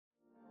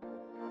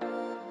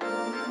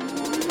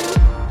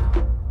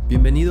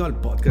Bienvenido al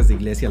podcast de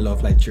Iglesia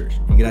Love Life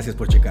Church y gracias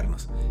por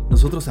checarnos.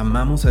 Nosotros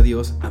amamos a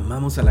Dios,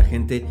 amamos a la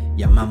gente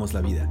y amamos la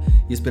vida.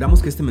 Y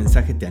esperamos que este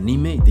mensaje te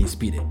anime y te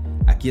inspire.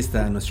 Aquí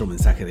está nuestro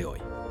mensaje de hoy.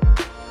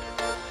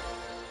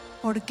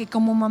 Porque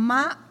como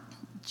mamá,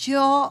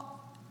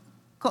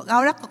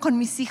 ahora con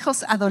mis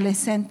hijos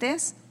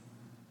adolescentes,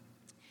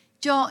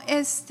 yo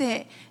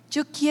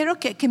quiero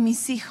que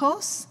mis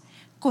hijos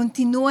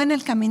continúen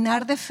el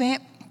caminar de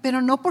fe,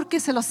 pero no porque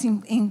se los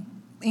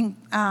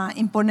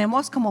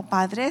imponemos como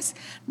padres,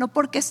 no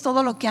porque es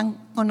todo lo que han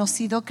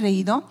conocido,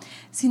 creído,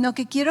 sino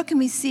que quiero que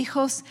mis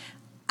hijos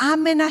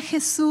amen a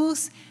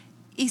Jesús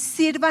y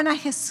sirvan a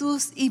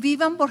Jesús y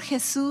vivan por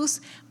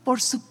Jesús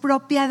por su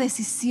propia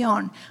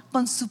decisión,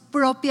 con su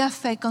propia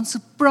fe, con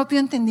su propio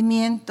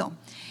entendimiento.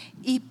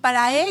 Y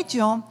para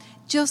ello,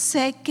 yo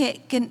sé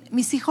que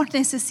mis hijos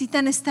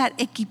necesitan estar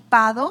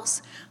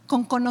equipados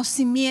con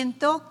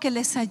conocimiento que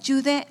les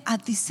ayude a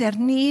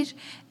discernir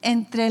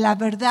entre la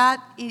verdad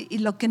y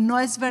lo que no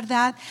es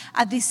verdad,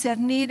 a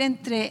discernir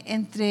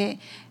entre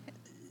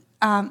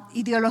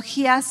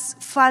ideologías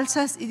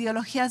falsas,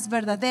 ideologías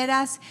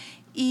verdaderas.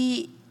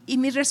 Y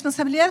mi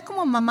responsabilidad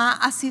como mamá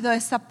ha sido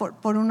esta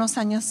por unos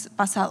años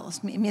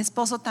pasados. Mi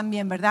esposo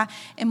también, ¿verdad?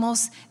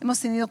 Hemos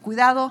tenido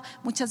cuidado.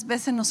 Muchas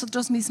veces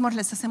nosotros mismos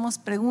les hacemos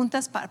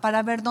preguntas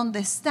para ver dónde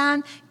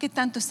están, qué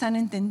tanto están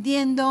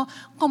entendiendo,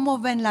 cómo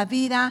ven la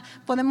vida.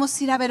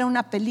 Podemos ir a ver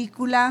una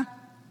película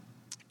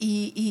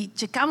y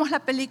checamos la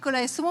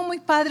película, ¿estuvo muy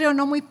padre o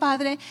no muy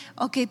padre?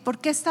 Ok, ¿por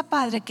qué está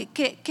padre?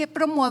 ¿Qué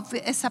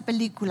promueve esa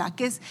película?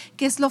 ¿Qué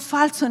es lo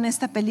falso en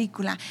esta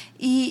película?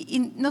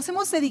 Y nos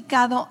hemos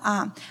dedicado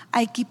a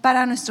equipar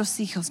a nuestros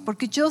hijos,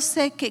 porque yo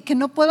sé que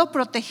no puedo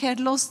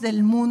protegerlos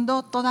del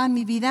mundo toda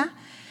mi vida,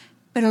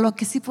 pero lo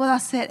que sí puedo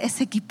hacer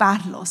es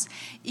equiparlos.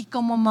 Y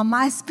como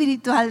mamá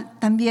espiritual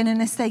también en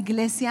esta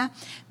iglesia,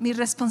 mi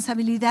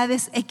responsabilidad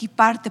es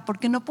equiparte,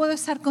 porque no puedo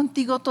estar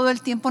contigo todo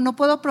el tiempo, no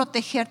puedo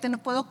protegerte, no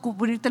puedo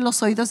cubrirte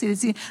los oídos y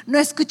decir, no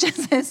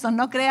escuches eso,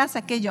 no creas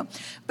aquello.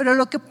 Pero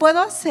lo que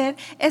puedo hacer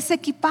es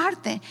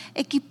equiparte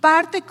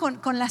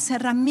con las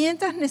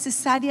herramientas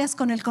necesarias,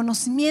 con el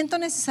conocimiento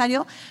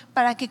necesario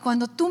para que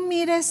cuando tú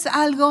mires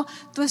algo,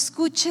 tú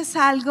escuches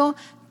algo,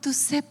 tú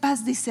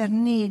sepas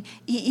discernir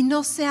y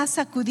no seas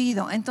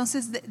sacudido.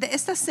 Entonces, de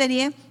esta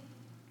serie,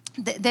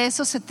 de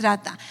eso se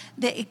trata,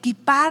 de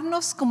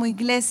equiparnos como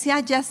iglesia,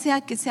 ya sea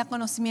que sea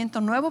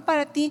conocimiento nuevo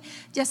para ti,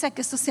 ya sea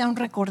que esto sea un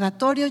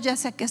recordatorio, ya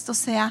sea que esto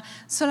sea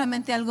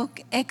solamente algo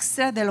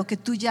extra de lo que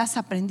tú ya has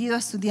aprendido,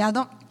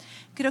 estudiado.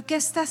 Creo que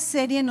esta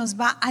serie nos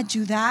va a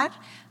ayudar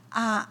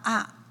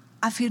a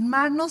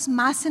afirmarnos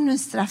más en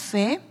nuestra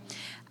fe,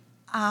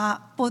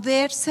 a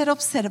poder ser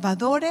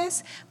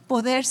observadores,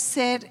 poder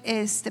ser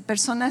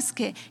personas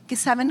que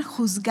saben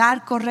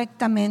juzgar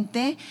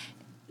correctamente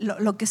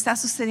lo que está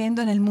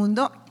sucediendo en el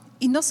mundo,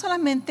 y no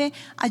solamente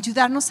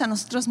ayudarnos a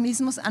nosotros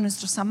mismos, a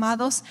nuestros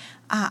amados,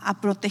 a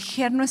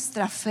proteger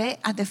nuestra fe,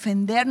 a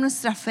defender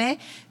nuestra fe,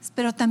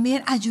 pero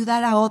también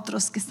ayudar a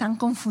otros que están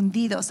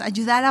confundidos,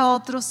 ayudar a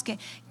otros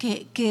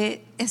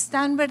que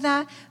están,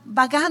 ¿verdad?,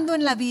 vagando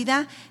en la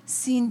vida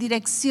sin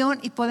dirección,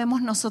 y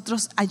podemos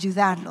nosotros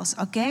ayudarlos,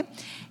 ¿ok?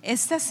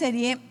 Esta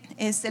serie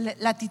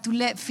la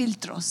titulé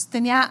Filtros.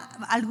 Tenía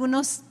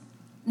algunos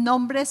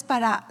nombres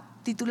para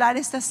titular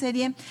esta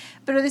serie,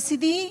 pero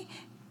decidí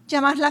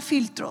llamarla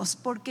Filtros,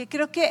 porque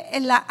creo que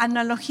la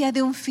analogía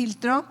de un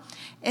filtro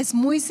es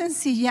muy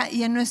sencilla,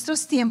 y en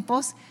nuestros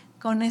tiempos,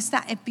 con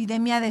esta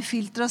epidemia de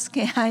filtros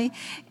que hay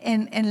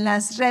en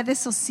las redes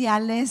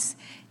sociales,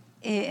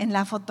 en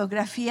la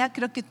fotografía,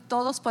 creo que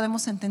todos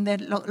podemos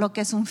entender lo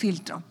que es un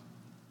filtro.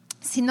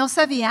 Si no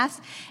sabías,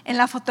 en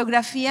la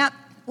fotografía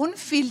un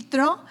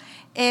filtro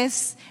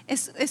es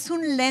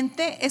un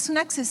lente, es un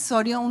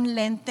accesorio, un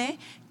lente,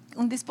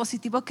 un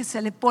dispositivo que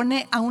se le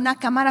pone a una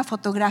cámara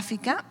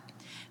fotográfica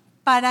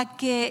para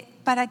que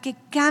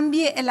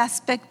cambie el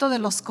aspecto de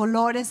los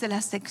colores, de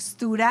las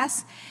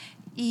texturas,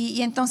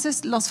 y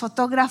entonces los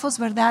fotógrafos,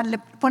 ¿verdad?, le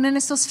ponen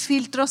esos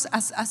filtros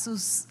a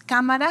sus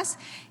cámaras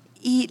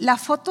y la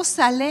foto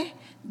sale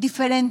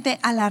diferente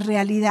a la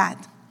realidad.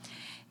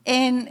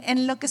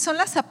 En lo que son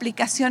las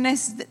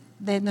aplicaciones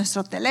de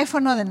nuestro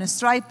teléfono, de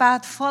nuestro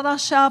iPad,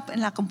 Photoshop,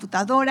 en la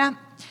computadora,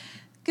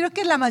 creo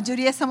que la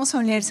mayoría estamos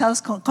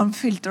familiarizados con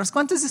filtros.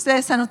 ¿Cuántos de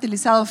ustedes han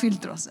utilizado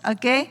filtros?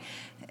 ¿Okay?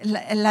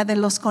 La de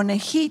los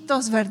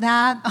conejitos,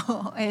 ¿verdad?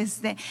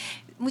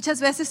 Muchas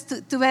veces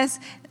tú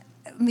ves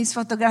mis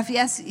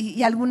fotografías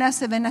y algunas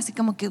se ven así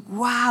como que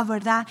wow,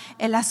 ¿verdad?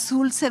 El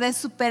azul se ve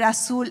súper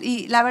azul,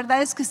 y la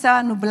verdad es que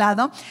estaba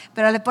nublado,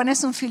 pero le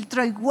pones un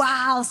filtro y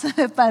wow, se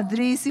ve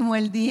padrísimo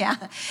el día.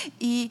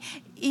 Y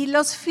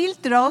los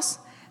filtros,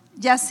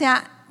 ya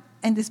sea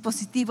en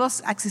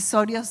dispositivos,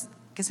 accesorios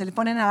que se le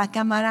ponen a la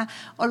cámara,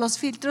 o los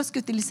filtros que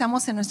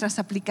utilizamos en nuestras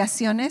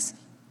aplicaciones,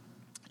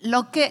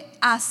 lo que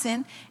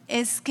hacen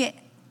es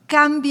que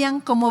cambian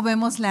cómo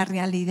vemos la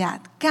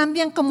realidad.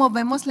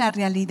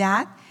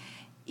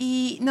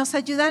 y nos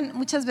ayudan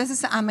muchas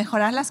veces a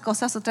mejorar las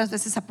cosas, otras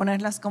veces a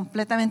ponerlas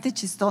completamente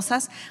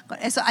chistosas.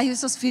 Hay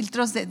esos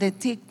filtros de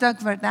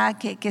TikTok, ¿verdad?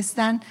 Que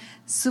están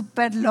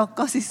súper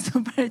locos y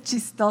súper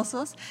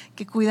chistosos,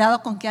 que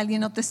cuidado con que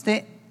alguien no te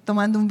esté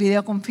tomando un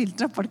video con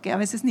filtro, porque a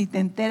veces ni te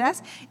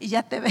enteras y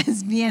ya te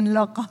ves bien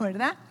loco,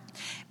 ¿verdad?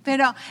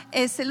 Pero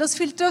los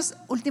filtros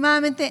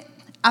últimamente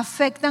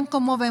afectan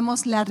cómo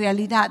vemos la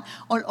realidad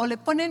o le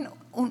ponen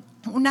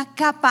una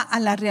capa a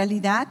la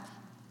realidad,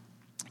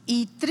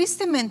 y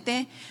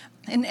tristemente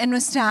en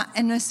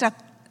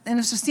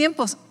nuestros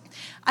tiempos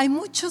hay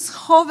muchos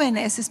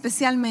jóvenes,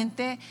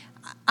 especialmente,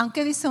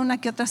 aunque he visto una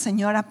que otra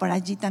señora por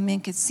allí también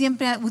que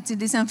siempre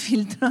utilizan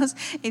filtros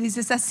y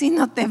dices, así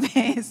no te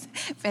ves,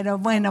 pero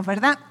bueno,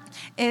 ¿verdad?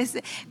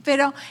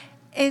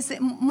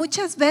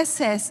 Muchas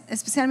veces,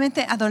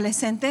 especialmente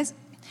adolescentes,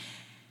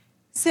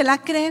 se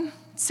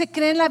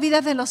creen la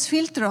vida de los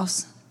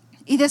filtros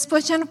y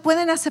después ya no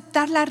pueden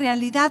aceptar la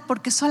realidad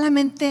porque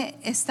solamente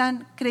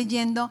están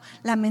creyendo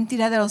la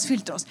mentira de los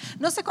filtros.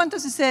 No sé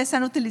cuántos de ustedes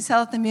han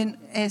utilizado también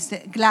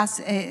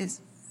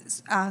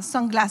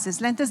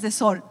sunglasses, lentes de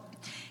sol.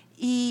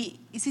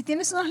 Y si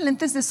tienes unos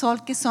lentes de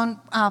sol que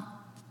son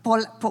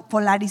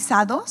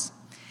polarizados,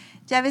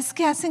 ya ves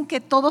que hacen que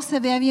todo se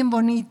vea bien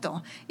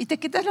bonito. Y te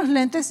quitas los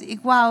lentes y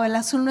wow, el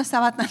azul no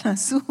estaba tan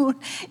azul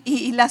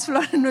y las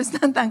flores no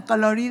están tan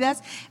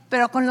coloridas,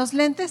 pero con los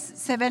lentes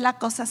se ve la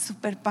cosa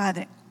súper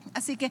padre.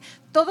 Así que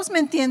todos me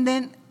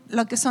entienden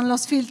lo que son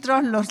los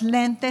filtros, los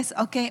lentes,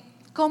 ¿ok?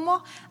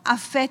 ¿Cómo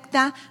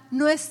afecta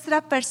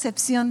nuestra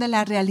percepción de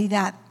la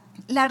realidad?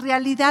 La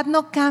realidad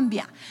no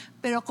cambia,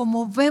 pero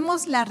como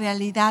vemos la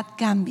realidad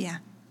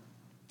cambia.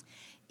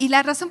 Y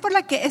la razón por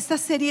la que esta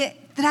serie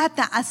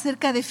trata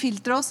acerca de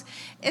filtros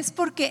es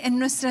porque en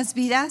nuestras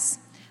vidas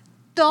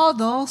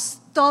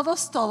todos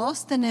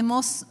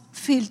tenemos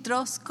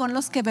filtros con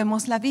los que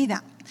vemos la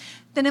vida.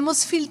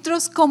 Tenemos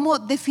filtros como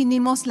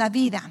definimos la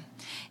vida.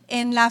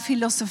 En la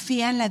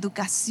filosofía, en la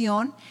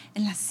educación,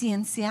 en la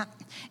ciencia,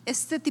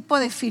 este tipo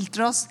de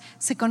filtros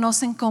se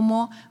conocen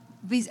como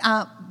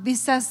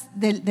vistas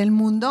del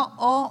mundo,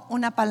 o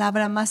una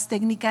palabra más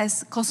técnica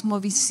es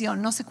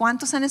cosmovisión. No sé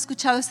cuántos han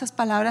escuchado estas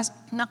palabras,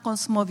 una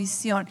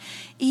cosmovisión.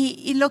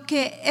 Y lo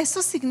que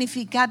eso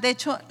significa, de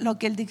hecho, lo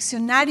que el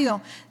diccionario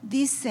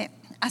dice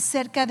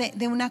acerca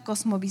de una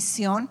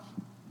cosmovisión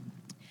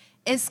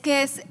es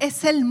que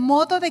es el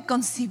modo de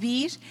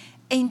concebir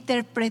e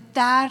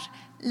interpretar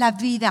la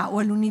vida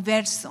o el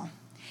universo.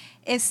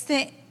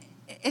 Este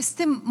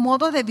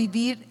modo de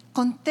vivir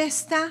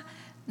contesta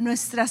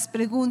nuestras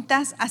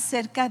preguntas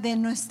acerca de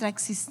nuestra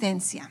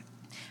existencia.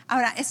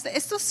 Ahora,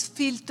 estos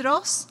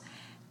filtros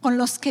con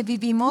los que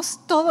vivimos,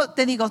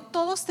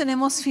 todos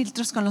tenemos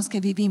filtros con los que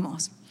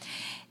vivimos.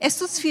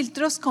 Estos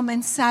filtros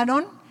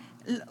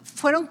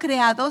fueron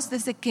creados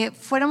desde que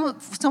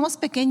somos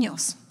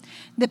pequeños.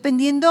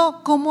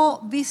 Dependiendo cómo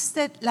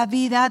viste la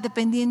vida,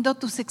 dependiendo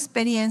tus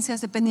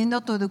experiencias,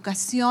 dependiendo tu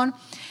educación,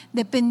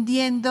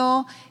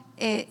 dependiendo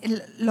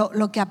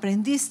lo que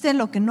aprendiste,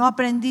 lo que no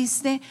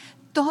aprendiste,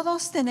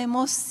 todos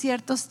tenemos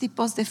ciertos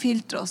tipos de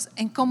filtros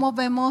en cómo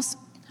vemos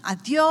a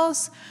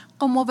Dios,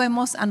 cómo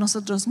vemos a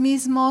nosotros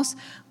mismos,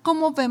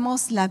 cómo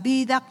vemos la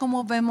vida,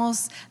 cómo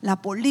vemos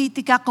la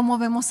política, cómo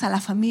vemos a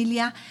la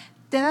familia.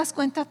 ¿Te das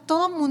cuenta?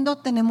 Todo el mundo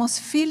tenemos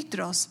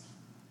filtros.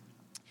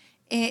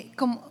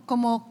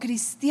 Como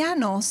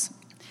cristianos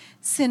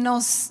se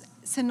nos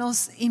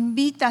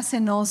invita, se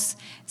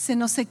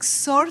nos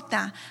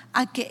exhorta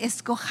a que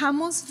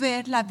escojamos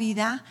ver la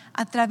vida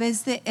a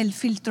través del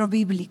filtro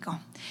bíblico.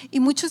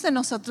 Y muchos de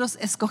nosotros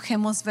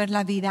escogemos ver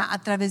la vida a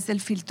través del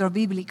filtro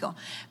bíblico.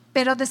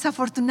 Pero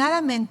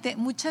desafortunadamente,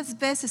 muchas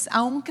veces,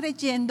 aún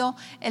creyendo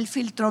el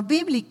filtro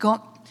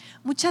bíblico,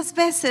 muchas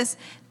veces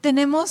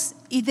tenemos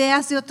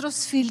ideas de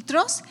otros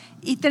filtros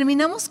y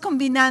terminamos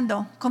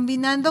combinando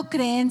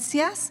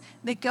creencias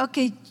de que, ok,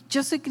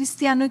 yo soy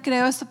cristiano y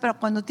creo esto, pero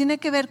cuando tiene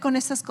que ver con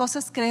esas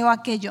cosas, creo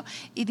aquello.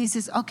 Y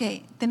dices, ok,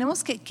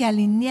 tenemos que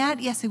alinear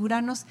y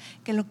asegurarnos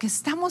que lo que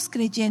estamos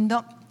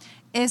creyendo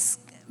es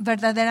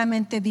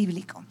verdaderamente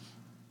bíblico.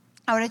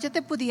 Ahora, yo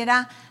te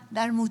pudiera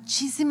dar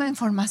muchísima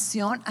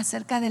información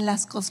acerca de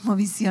las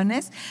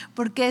cosmovisiones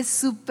porque es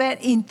súper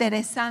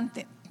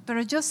interesante,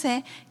 pero yo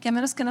sé que a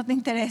menos que no te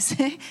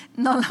interese,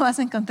 no lo vas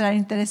a encontrar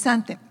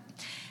interesante.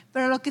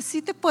 Pero lo que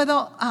sí te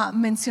puedo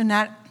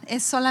mencionar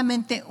es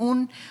solamente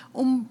un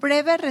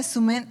breve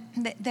resumen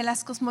de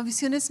las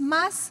cosmovisiones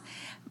más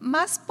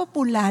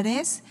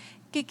populares,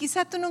 que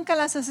quizá tú nunca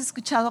las has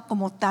escuchado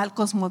como tal,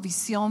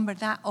 cosmovisión,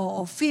 ¿verdad?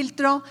 O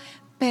filtro,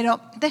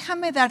 pero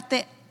déjame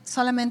darte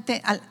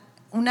solamente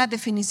una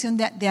definición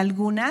de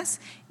algunas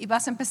y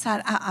vas a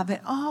empezar a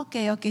ver,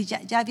 ok,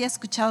 ya había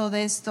escuchado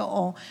de esto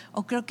o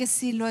creo que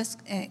sí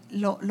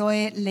lo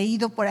he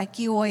leído por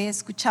aquí o he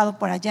escuchado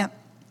por allá.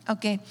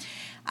 Okay.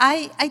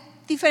 Hay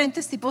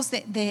diferentes tipos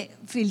de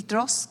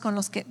filtros con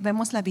los que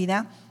vemos la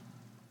vida.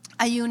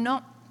 Hay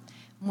uno,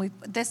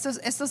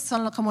 estos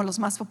son como los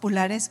más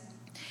populares,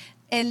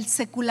 el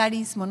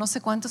secularismo. No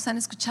sé cuántos han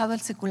escuchado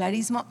el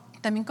secularismo,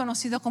 también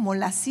conocido como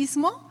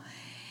laícismo.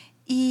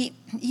 Y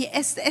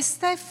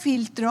este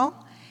filtro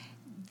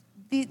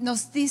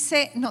nos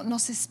dice,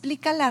 nos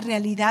explica la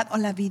realidad o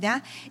la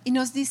vida, y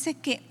nos dice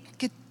que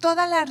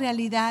toda la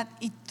realidad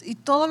y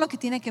todo lo que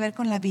tiene que ver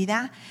con la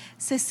vida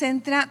se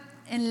centra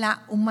en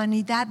la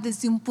humanidad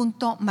desde un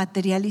punto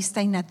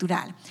materialista y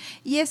natural.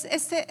 Y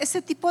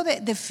ese tipo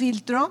de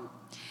filtro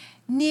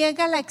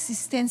niega la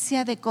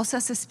existencia de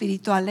cosas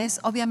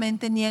espirituales,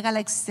 obviamente niega la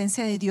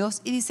existencia de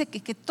Dios, y dice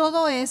que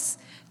todo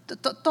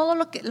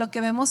lo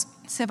que vemos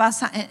se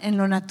basa en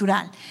lo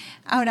natural.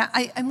 Ahora,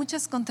 hay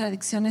muchas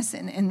contradicciones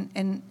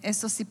en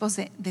estos tipos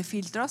de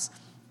filtros,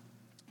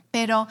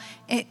 pero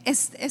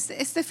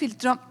este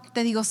filtro,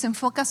 te digo, se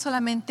enfoca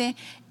solamente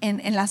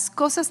en las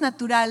cosas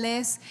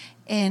naturales,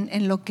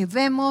 en lo que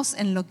vemos,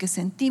 en lo que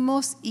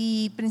sentimos,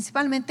 y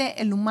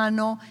principalmente el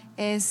humano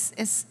es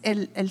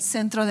el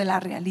centro de la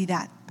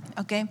realidad.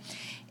 ¿Okay?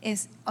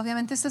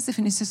 Obviamente estas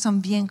definiciones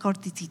son bien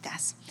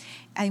cortititas.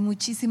 Hay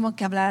muchísimo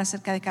que hablar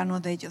acerca de cada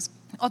uno de ellos.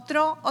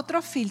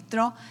 Otro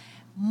filtro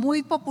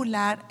muy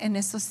popular en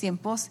estos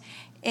tiempos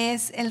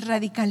es el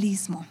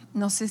radicalismo.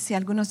 No sé si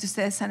algunos de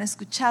ustedes han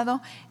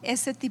escuchado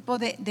ese tipo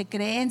de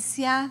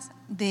creencias,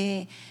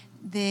 de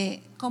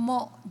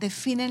cómo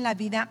definen la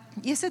vida.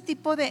 Y ese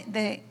tipo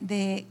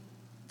de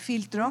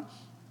filtro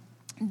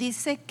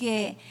dice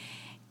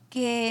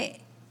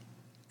que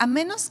a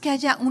menos que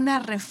haya una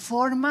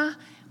reforma,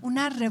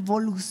 una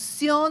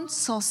revolución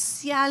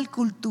social,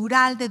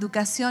 cultural, de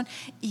educación,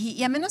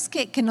 y a menos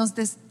que nos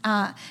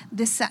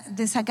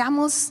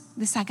deshagamos,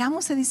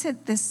 se dice,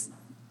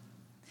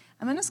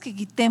 a menos que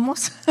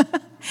quitemos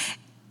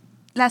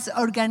las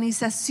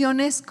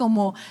organizaciones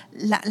como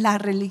la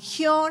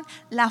religión,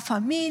 la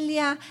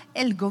familia,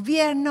 el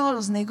gobierno,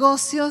 los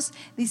negocios,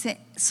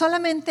 dice,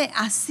 solamente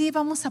así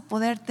vamos a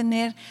poder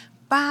tener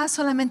paz,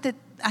 solamente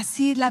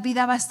así la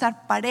vida va a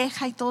estar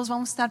pareja y todos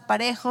vamos a estar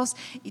parejos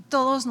y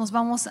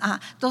va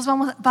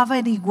a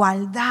haber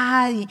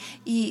igualdad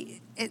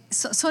y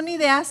son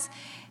ideas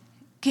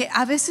que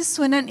a veces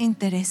suenan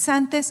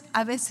interesantes,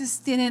 a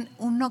veces tienen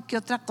uno que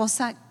otra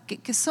cosa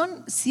que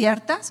son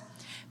ciertas,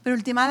 pero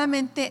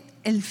últimamente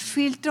el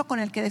filtro con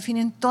el que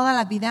definen toda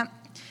la vida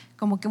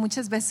como que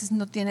muchas veces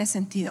no tiene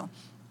sentido.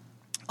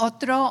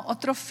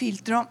 Otro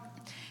filtro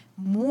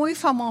muy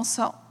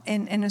famoso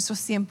en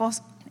nuestros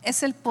tiempos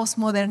es el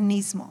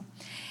posmodernismo.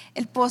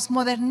 El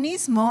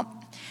posmodernismo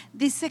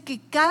dice que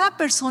cada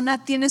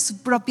persona tiene su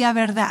propia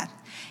verdad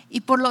y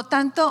por lo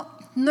tanto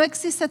no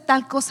existe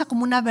tal cosa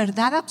como una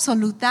verdad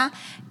absoluta.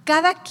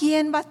 Cada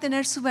quien va a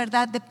tener su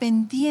verdad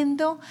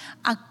dependiendo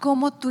a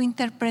cómo tú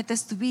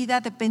interpretes tu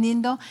vida,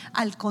 dependiendo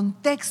al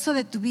contexto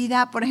de tu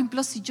vida. Por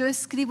ejemplo, si yo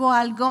escribo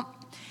algo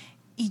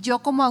y yo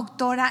como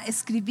autora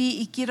escribí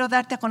y quiero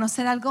darte a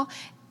conocer algo,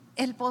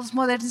 el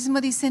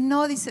posmodernismo dice,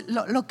 no, dice,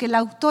 lo que el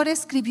autor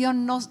escribió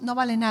no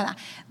vale nada,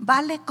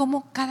 vale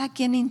cómo cada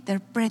quien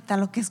interpreta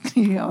lo que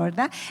escribió,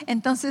 ¿verdad?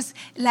 Entonces,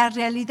 la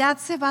realidad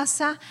se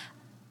basa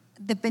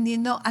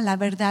dependiendo a la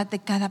verdad de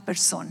cada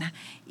persona.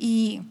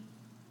 Y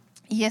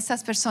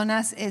esas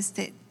personas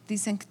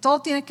dicen que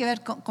todo tiene que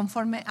ver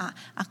conforme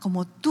a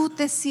cómo tú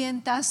te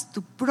sientas,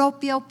 tu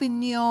propia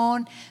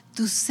opinión,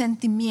 tus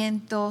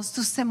sentimientos,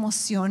 tus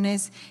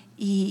emociones,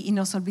 y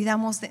nos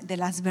olvidamos de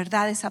las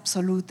verdades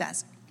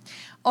absolutas.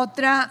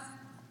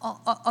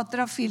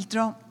 Otro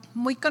filtro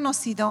muy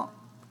conocido,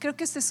 creo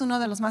que este es uno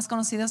de los más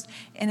conocidos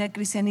en el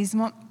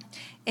cristianismo,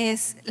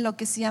 es lo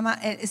que se llama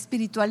el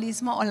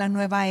espiritualismo o la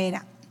nueva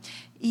era.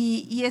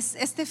 Y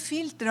este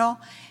filtro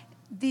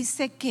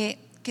dice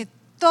que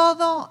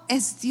todo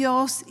es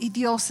Dios y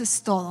Dios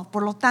es todo.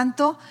 Por lo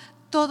tanto,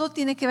 todo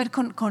tiene que ver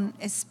con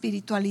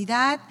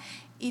espiritualidad,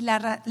 y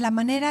la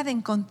manera de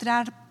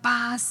encontrar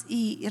paz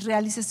y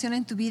realización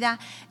en tu vida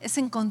es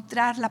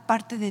encontrar la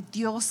parte de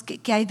Dios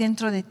que hay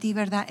dentro de ti,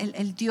 ¿verdad?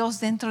 El Dios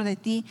dentro de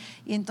ti,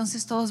 y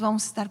entonces todos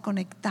vamos a estar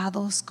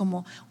conectados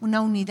como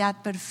una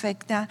unidad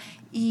perfecta,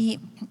 y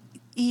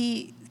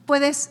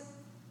puedes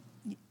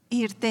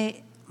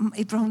irte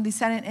y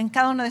profundizar en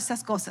cada una de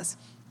estas cosas.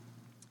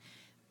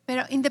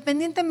 Pero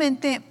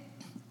independientemente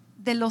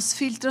de los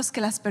filtros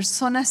que las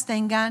personas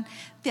tengan,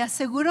 te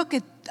aseguro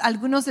que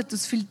algunos de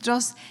tus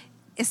filtros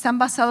están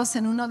basados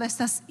en una de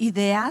estas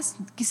ideas,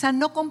 quizá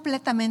no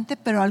completamente,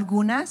 pero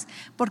algunas,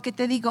 porque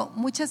te digo,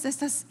 muchas de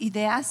estas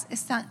ideas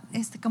están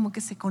como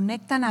que se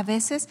conectan a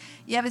veces,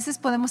 y a veces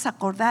podemos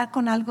acordar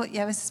con algo y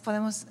a veces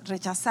podemos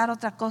rechazar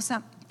otra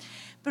cosa.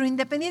 Pero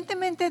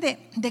independientemente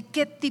de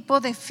qué tipo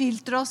de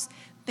filtros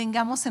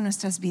tengamos en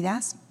nuestras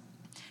vidas,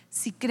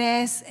 si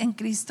crees en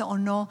Cristo o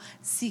no,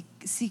 si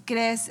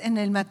crees en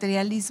el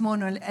materialismo o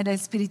en el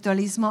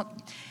espiritualismo,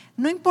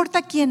 no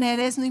importa quién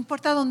eres, no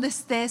importa dónde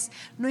estés,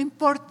 no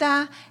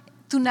importa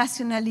tu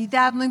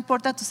nacionalidad, no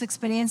importa tus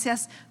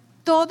experiencias,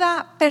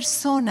 toda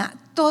persona,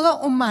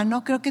 todo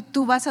humano, creo que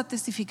tú vas a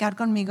testificar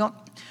conmigo,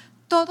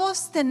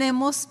 todos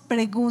tenemos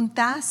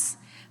preguntas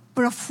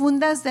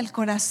profundas del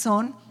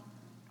corazón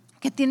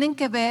que tienen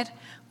que ver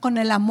con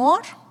el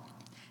amor,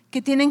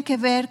 que tienen que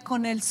ver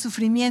con el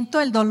sufrimiento,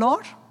 el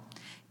dolor,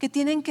 que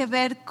tienen que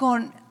ver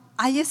con,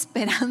 ¿hay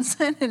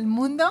esperanza en el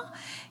mundo?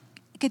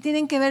 que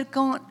tienen que ver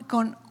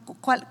con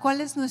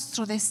cuál es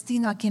nuestro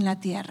destino aquí en la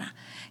tierra.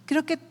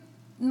 Creo que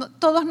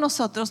todos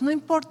nosotros, no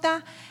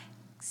importa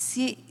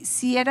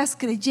si eras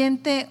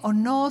creyente o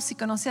no, si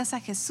conocías a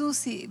Jesús,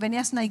 si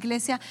venías a una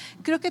iglesia,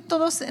 creo que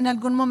todos en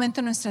algún momento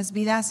en nuestras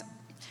vidas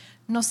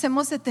nos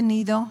hemos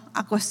detenido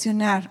a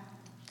cuestionar: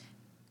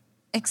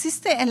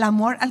 ¿existe el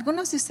amor?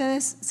 ¿Algunos de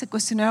ustedes se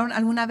cuestionaron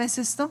alguna vez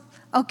esto?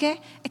 ¿Ok?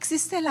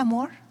 ¿Existe el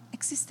amor?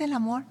 ¿Existe el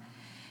amor?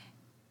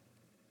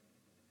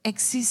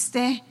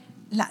 ¿Existe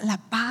la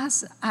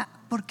paz?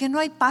 ¿Por qué no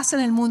hay paz en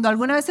el mundo?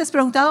 ¿Alguna vez te has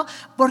preguntado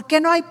por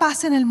qué no hay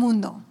paz en el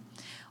mundo?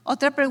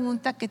 Otra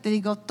pregunta que te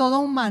digo: todo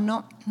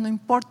humano, no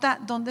importa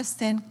dónde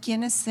estén,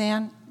 quiénes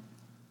sean,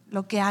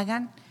 lo que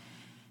hagan,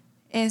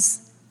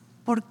 es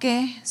 ¿por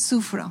qué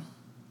sufro?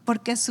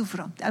 ¿Por qué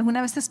sufro?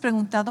 ¿Alguna vez te has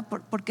preguntado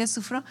por qué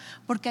sufro?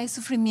 ¿Por qué hay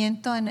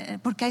sufrimiento?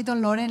 ¿Por qué hay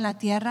dolor en la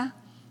tierra?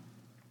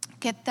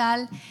 ¿Qué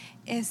tal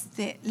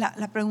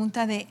la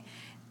pregunta de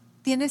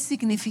 ¿tiene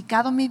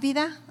significado mi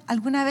vida?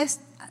 ¿Alguna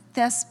vez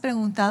te has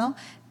preguntado: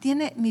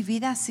 ¿tiene mi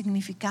vida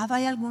significado?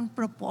 ¿Hay algún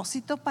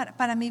propósito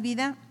para mi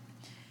vida?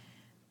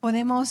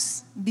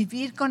 ¿Podemos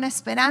vivir con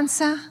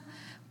esperanza?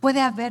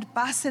 ¿Puede haber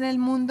paz en el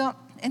mundo?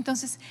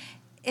 Entonces,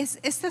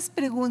 estas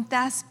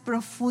preguntas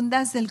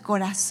profundas del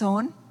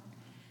corazón,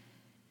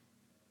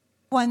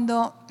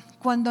 cuando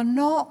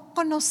no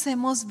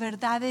conocemos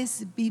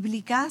verdades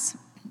bíblicas,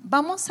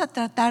 vamos a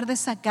tratar de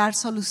sacar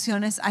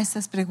soluciones a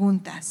estas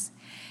preguntas.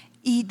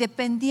 Y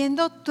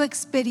dependiendo tu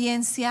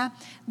experiencia,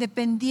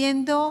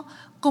 dependiendo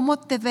cómo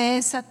te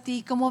ves a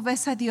ti, cómo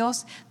ves a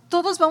Dios,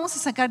 todos vamos a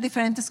sacar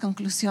diferentes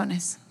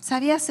conclusiones.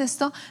 ¿Sabías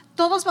esto?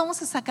 Todos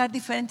vamos a sacar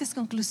diferentes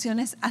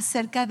conclusiones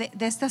acerca de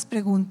estas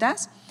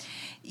preguntas,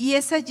 y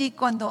es allí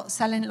cuando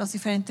salen los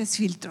diferentes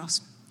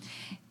filtros.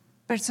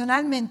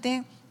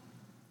 Personalmente,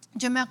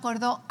 yo me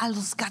acuerdo a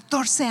los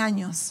 14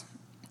 años,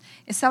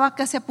 estaba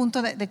casi a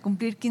punto de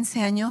cumplir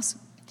 15 años,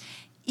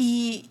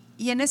 y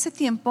en ese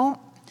tiempo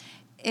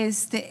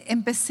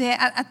empecé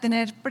a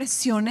tener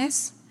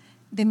presiones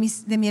de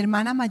mi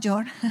hermana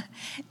mayor,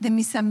 de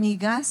mis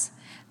amigas,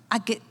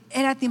 a que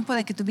era tiempo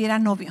de que tuviera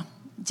novio.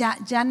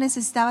 Ya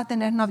necesitaba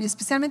tener novio,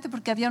 especialmente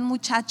porque había un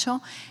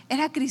muchacho,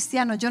 era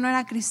cristiano, yo no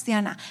era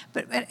cristiana,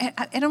 pero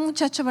era un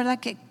muchacho, ¿verdad?,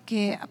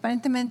 que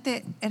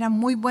aparentemente era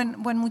muy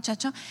buen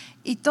muchacho,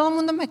 y todo el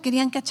mundo me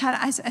quería encachar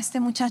a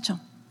este muchacho.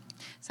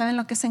 ¿Saben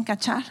lo que es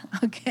encachar?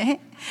 Okay.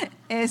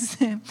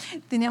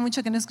 Tenía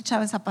mucho que no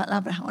escuchaba esa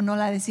palabra o no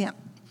la decía.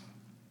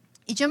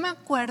 Y yo me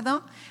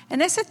acuerdo,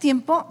 en ese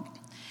tiempo,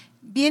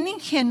 bien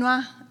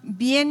ingenua,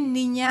 bien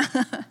niña,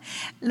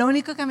 lo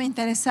único que me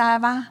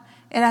interesaba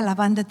era la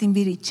banda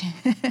Timbiriche.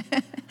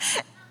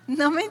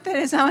 No me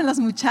interesaban los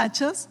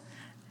muchachos,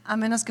 a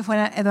menos que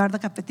fuera Eduardo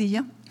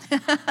Capetillo.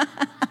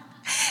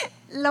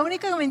 Lo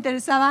único que me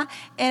interesaba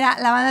era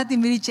la banda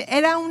Timbiriche.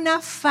 Era una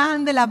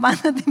fan de la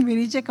banda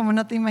Timbiriche como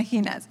no te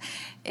imaginas.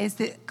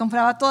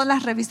 Compraba todas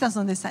las revistas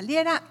donde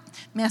saliera,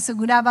 me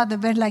aseguraba de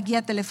ver la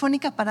guía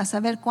telefónica para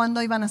saber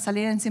cuándo iban a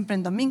salir en Siempre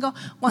en Domingo,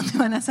 cuándo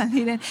iban a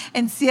salir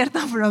en cierto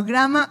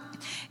programa.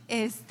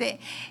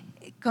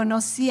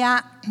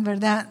 Conocía,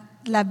 ¿verdad?,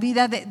 la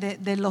vida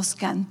de los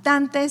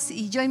cantantes,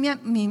 y yo y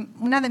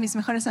una de mis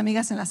mejores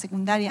amigas en la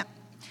secundaria,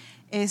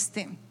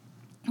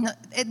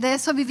 de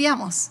eso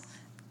vivíamos,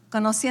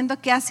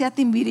 conociendo qué hacía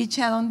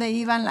Timbiriche, a dónde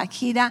iban, la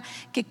gira,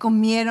 qué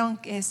comieron,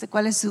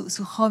 cuál es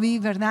su hobby,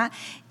 ¿verdad?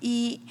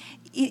 Y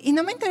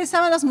no me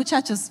interesaban los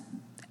muchachos,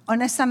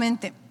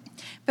 honestamente,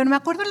 pero me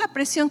acuerdo la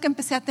presión que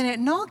empecé a tener.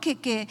 No,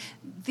 que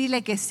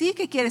dile que sí,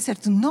 que quiere ser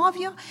tu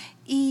novio.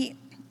 Y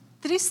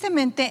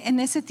tristemente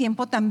en ese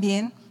tiempo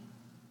también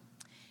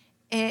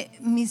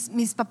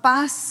mis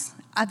papás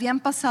habían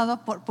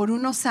pasado por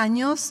unos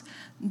años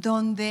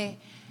donde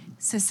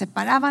se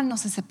separaban, no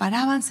se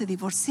separaban, se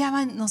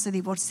divorciaban, no se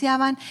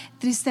divorciaban.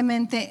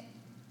 Tristemente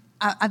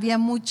había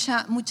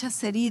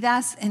muchas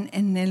heridas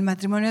en el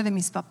matrimonio de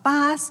mis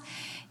papás,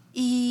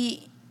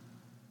 y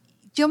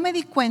yo me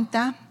di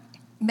cuenta,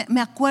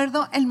 me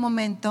acuerdo el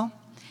momento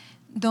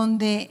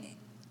donde,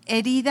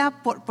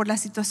 herida por la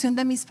situación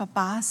de mis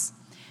papás,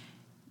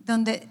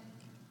 donde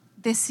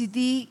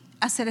decidí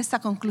hacer esta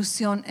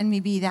conclusión en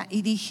mi vida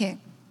y dije: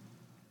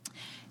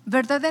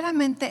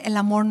 verdaderamente el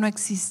amor no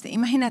existe.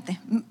 Imagínate,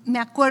 me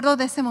acuerdo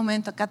de ese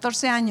momento,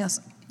 14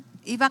 años,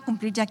 iba a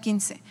cumplir ya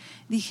 15.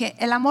 Dije: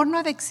 el amor no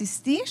ha de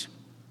existir,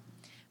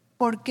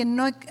 porque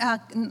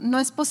no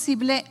es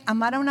posible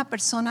amar a una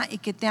persona y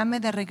que te ame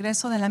de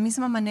regreso de la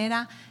misma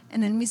manera,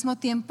 en el mismo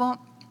tiempo.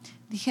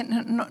 Dije: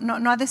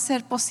 no ha de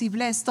ser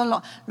posible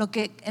esto. Lo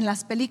que en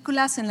las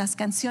películas, en las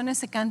canciones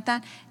se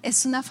cantan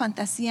es una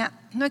fantasía.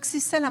 No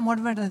existe el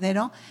amor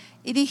verdadero.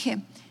 Y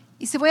dije: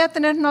 ¿y si voy a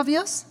tener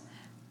novios?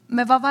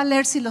 ¿Me va a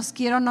valer si los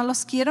quiero o no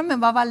los quiero? ¿Me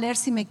va a valer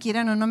si me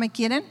quieren o no me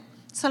quieren?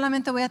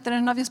 Solamente voy a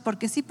tener novios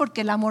porque sí,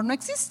 porque el amor no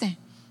existe.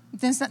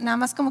 Entonces nada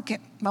más como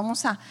que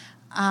vamos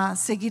a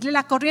seguirle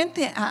la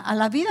corriente a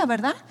la vida,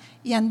 ¿verdad?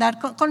 Y andar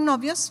con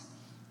novios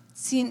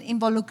sin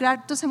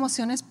involucrar tus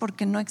emociones,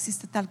 porque no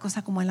existe tal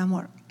cosa como el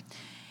amor.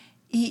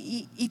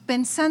 Y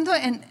pensando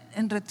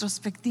en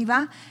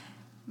retrospectiva,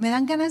 me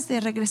dan ganas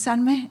de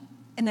regresarme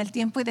en el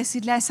tiempo y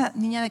decirle a esa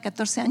niña de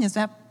 14 años,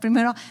 ¿verdad?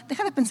 Primero,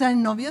 deja de pensar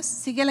en novios,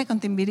 síguele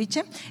con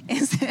Timbiriche.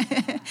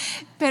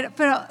 Pero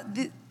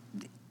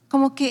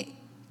como que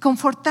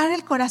confortar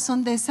el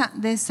corazón de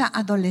esa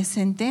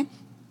adolescente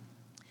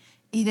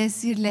y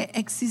decirle,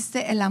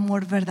 existe el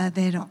amor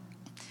verdadero.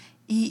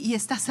 Y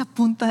estás a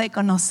punto de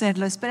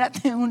conocerlo.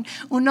 Espérate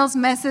unos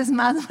meses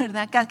más,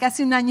 ¿verdad?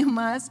 Casi un año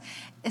más.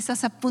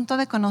 Estás a punto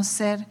de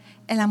conocer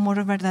el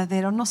amor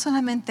verdadero. No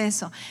solamente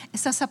eso,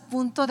 estás a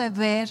punto de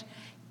ver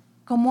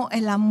cómo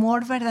el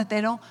amor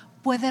verdadero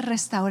puede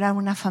restaurar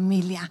una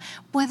familia,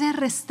 puede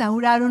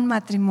restaurar un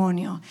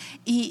matrimonio.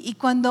 Y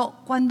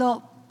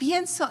cuando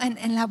pienso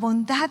en la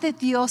bondad de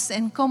Dios,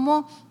 en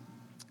cómo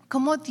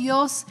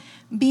Dios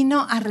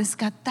vino a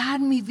rescatar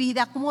mi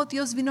vida, cómo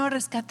Dios vino a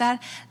rescatar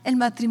el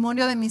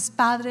matrimonio de mis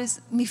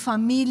padres, mi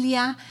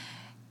familia,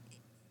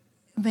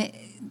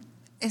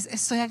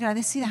 estoy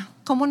agradecida.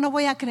 ¿Cómo no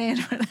voy a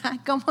creer, verdad?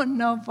 ¿Cómo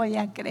no voy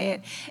a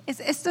creer?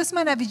 Esto es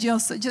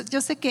maravilloso.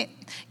 Yo sé que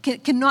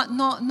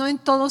no en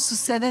todo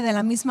sucede de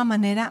la misma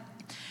manera,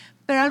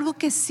 pero algo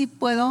que sí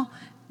puedo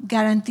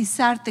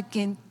garantizarte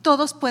que en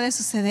todos puede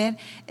suceder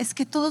es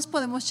que todos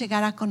podemos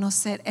llegar a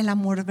conocer el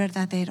amor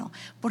verdadero,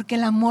 porque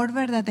el amor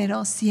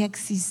verdadero sí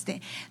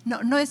existe.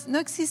 No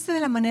existe de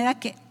la manera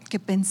que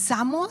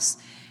pensamos,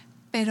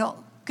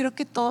 pero creo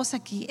que todos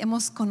aquí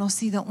hemos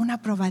conocido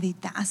una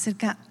probadita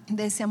acerca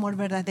de ese amor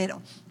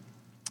verdadero.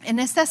 En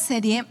esta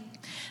serie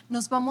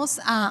nos vamos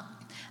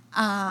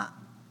a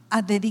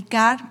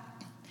dedicar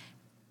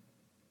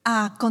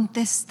a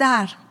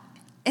contestar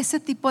ese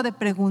tipo de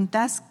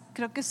preguntas.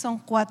 Creo que son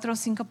 4 o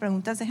 5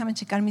 preguntas. Déjame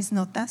checar mis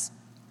notas.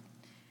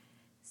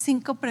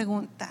 5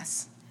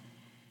 preguntas.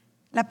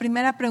 La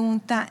primera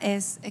pregunta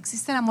es: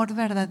 ¿existe el amor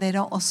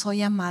verdadero o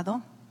soy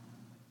amado?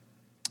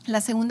 La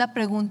segunda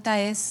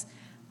pregunta es: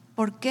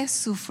 ¿por qué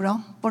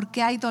sufro? ¿Por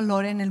qué hay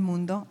dolor en el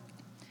mundo?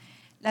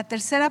 La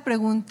tercera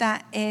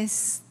pregunta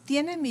es: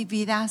 ¿tiene mi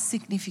vida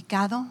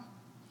significado?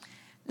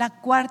 La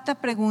cuarta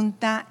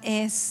pregunta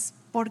es: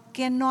 ¿por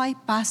qué no hay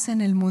paz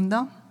en el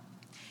mundo?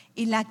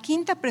 Y la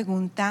quinta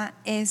pregunta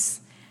es: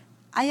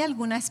 ¿hay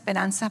alguna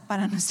esperanza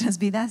para nuestras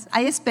vidas?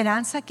 ¿Hay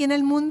esperanza aquí en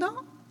el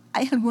mundo?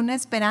 ¿Hay alguna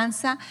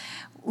esperanza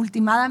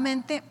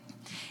últimamente?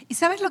 ¿Y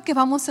sabes lo que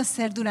vamos a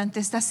hacer durante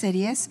estas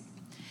series?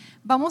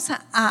 Vamos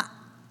a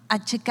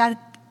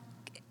checar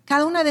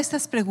cada una de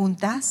estas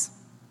preguntas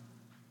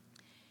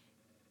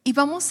y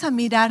vamos a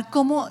mirar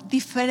cómo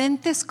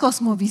diferentes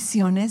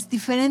cosmovisiones,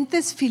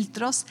 diferentes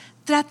filtros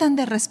tratan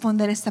de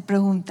responder esta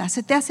pregunta.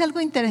 ¿Se te hace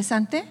algo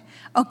interesante?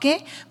 ¿Ok?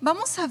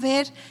 Vamos a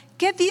ver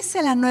qué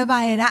dice la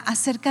nueva era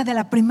acerca de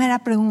la primera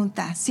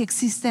pregunta, si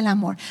existe el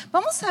amor.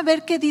 Vamos a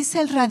ver qué dice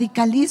el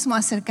radicalismo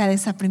acerca de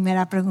esa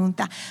primera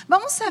pregunta.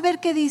 Vamos a ver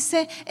qué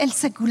dice el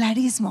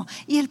secularismo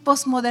y el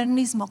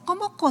posmodernismo.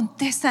 ¿Cómo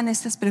contestan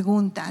estas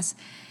preguntas?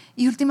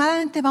 Y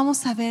últimamente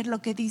vamos a ver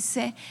lo que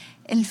dice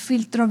el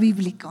filtro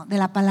bíblico de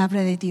la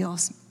palabra de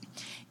Dios.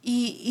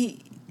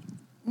 Y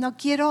no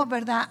quiero,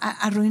 ¿verdad?,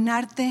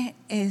 arruinarte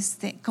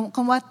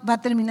cómo va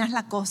a terminar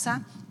la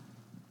cosa,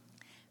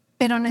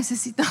 pero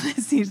necesito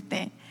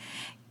decirte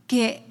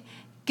que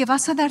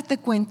vas a darte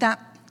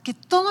cuenta que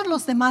todos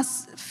los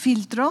demás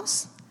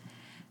filtros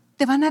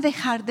te van a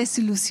dejar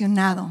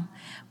desilusionado,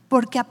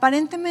 porque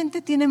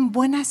aparentemente tienen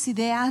buenas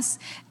ideas.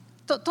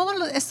 Todos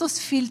estos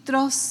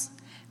filtros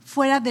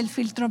fuera del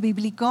filtro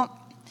bíblico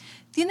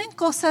tienen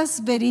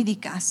cosas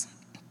verídicas,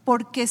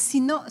 porque si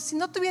no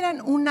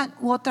tuvieran una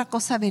u otra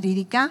cosa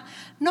verídica,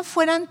 no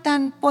fueran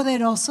tan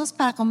poderosos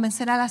para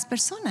convencer a las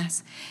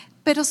personas.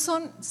 Pero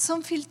son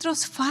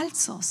filtros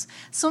falsos,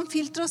 son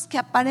filtros que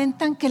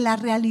aparentan que la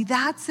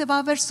realidad se va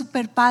a ver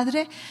súper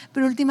padre,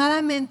 pero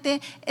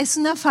últimamente es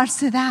una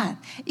falsedad.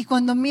 Y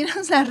cuando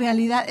miras la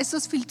realidad,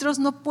 esos filtros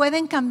no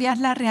pueden cambiar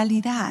la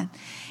realidad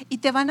y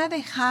te van a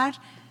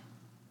dejar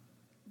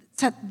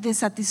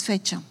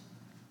desatisfecho.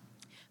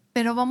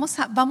 Pero vamos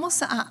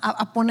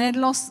a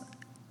ponerlos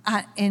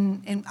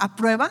a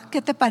prueba.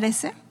 ¿Qué te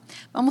parece?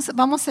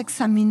 Vamos a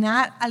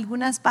examinar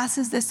algunas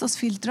bases de estos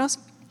filtros,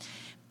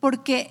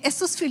 porque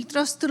estos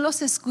filtros tú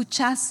los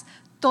escuchas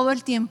todo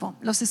el tiempo.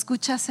 Los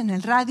escuchas en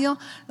el radio,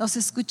 los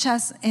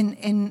escuchas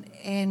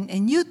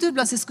en YouTube,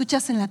 los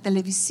escuchas en la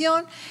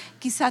televisión.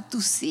 Quizá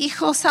tus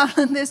hijos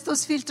hablan de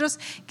estos filtros,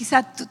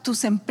 quizá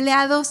tus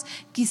empleados,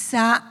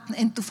 quizá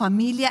en tu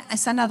familia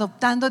están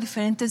adoptando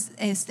diferentes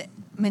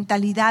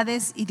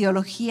mentalidades,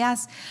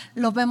 ideologías.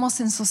 Lo vemos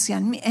en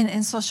social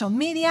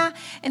media,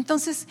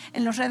 entonces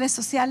en las redes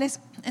sociales.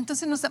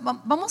 Entonces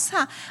vamos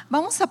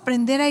a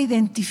aprender a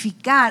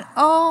identificar.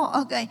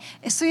 Okay,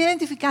 estoy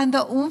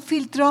identificando un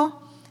filtro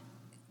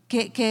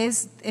que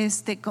es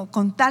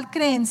con tal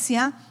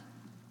creencia.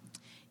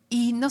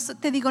 Y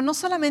te digo, no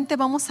solamente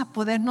vamos a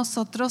poder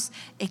nosotros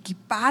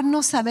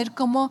equiparnos, saber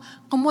cómo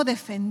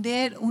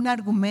defender un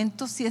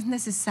argumento si es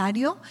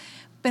necesario,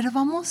 pero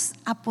vamos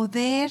a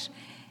poder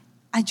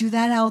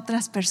ayudar a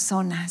otras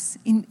personas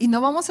y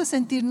no vamos a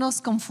sentirnos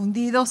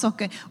confundidos o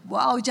que,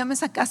 wow, ya me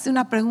sacaste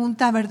una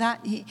pregunta, ¿verdad?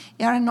 Y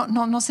ahora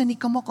no sé ni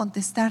cómo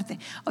contestarte.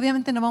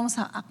 Obviamente no vamos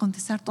a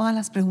contestar todas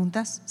las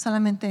preguntas,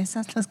 solamente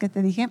esas, las que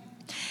te dije,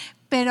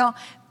 pero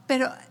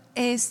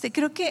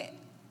creo que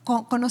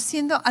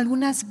conociendo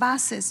algunas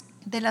bases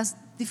de las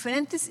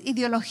diferentes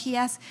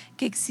ideologías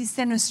que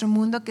existen en nuestro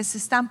mundo, que se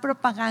están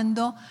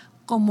propagando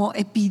como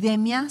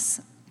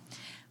epidemias,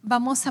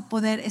 vamos a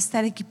poder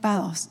estar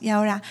equipados. Y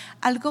ahora,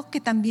 algo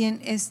que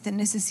también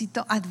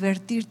necesito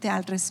advertirte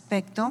al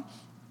respecto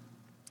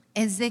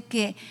es de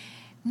que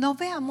no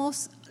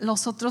veamos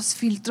los otros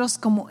filtros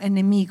como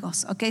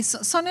enemigos, ¿ok?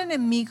 Son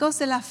enemigos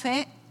de la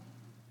fe,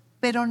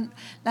 pero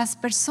las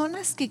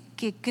personas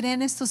que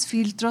creen estos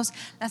filtros,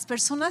 las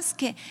personas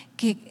que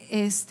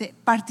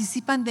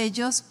participan de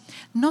ellos,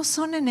 no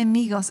son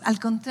enemigos. Al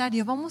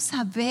contrario, vamos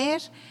a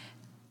ver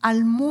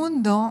al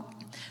mundo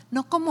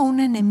no como un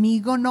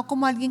enemigo, no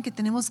como alguien que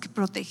tenemos que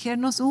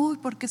protegernos,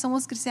 porque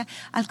somos cristianos.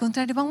 Al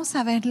contrario, vamos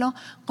a verlo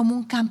como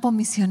un campo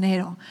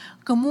misionero,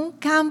 como un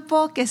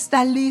campo que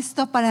está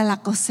listo para la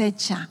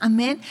cosecha,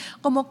 amén,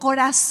 como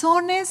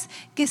corazones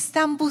que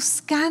están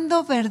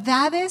buscando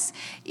verdades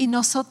y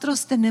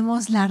nosotros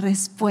tenemos la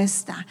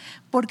respuesta.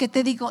 Porque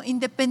te digo,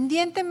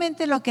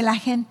 independientemente de lo que la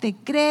gente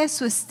cree,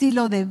 su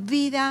estilo de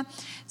vida,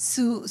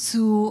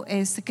 su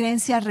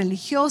creencia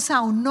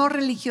religiosa o no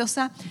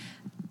religiosa,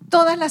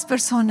 todas las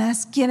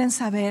personas quieren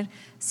saber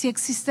si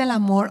existe el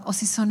amor o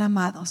si son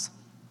amados.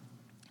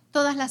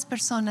 Todas las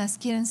personas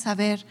quieren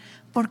saber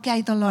por qué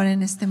hay dolor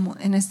en este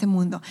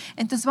mundo.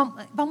 Entonces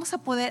vamos a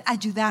poder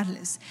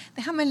ayudarles.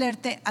 Déjame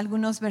leerte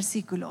algunos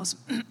versículos.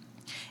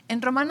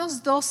 En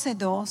Romanos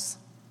 12:2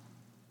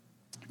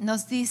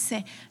 nos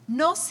dice: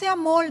 no se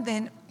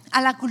amolden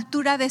a la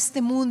cultura de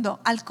este mundo,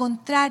 al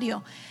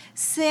contrario,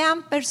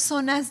 sean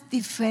personas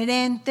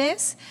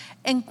diferentes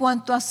en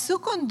cuanto a su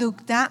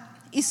conducta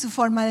y su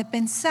forma de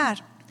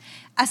pensar.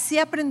 Así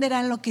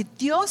aprenderán lo que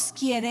Dios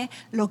quiere,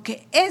 lo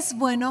que es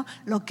bueno,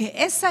 lo que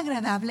es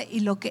agradable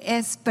y lo que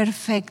es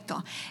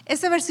perfecto.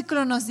 Este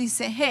versículo nos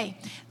dice: hey,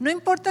 no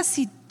importa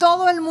si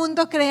todo el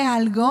mundo cree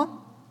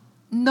algo,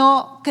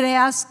 no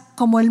creas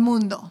como el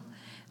mundo.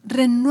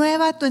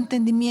 Renueva tu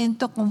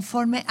entendimiento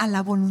conforme a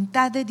la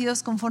voluntad de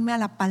Dios, conforme a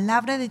la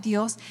palabra de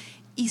Dios.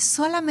 Y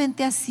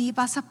solamente así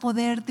vas a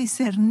poder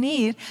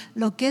discernir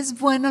lo que es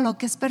bueno, lo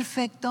que es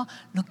perfecto,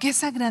 lo que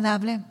es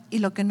agradable y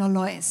lo que no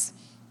lo es.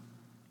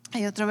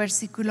 Hay otro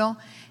versículo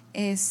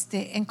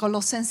en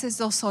Colosenses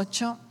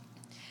 2:8.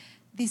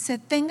 Dice: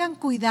 tengan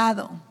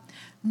cuidado,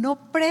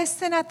 no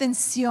presten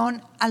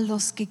atención a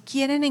los que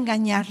quieren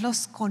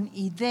engañarlos con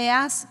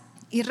ideas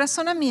y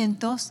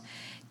razonamientos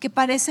que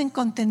parecen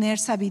contener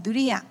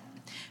sabiduría,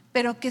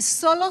 pero que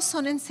solo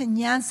son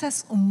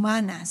enseñanzas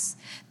humanas.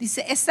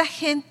 Dice: esta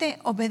gente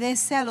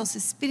obedece a los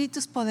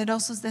espíritus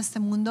poderosos de este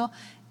mundo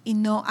y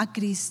no a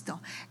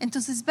Cristo.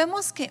 Entonces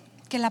vemos que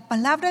la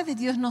palabra de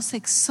Dios nos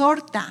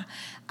exhorta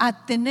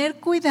a tener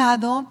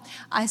cuidado,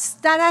 a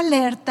estar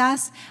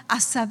alertas, a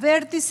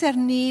saber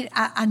discernir,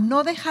 a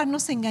no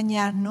dejarnos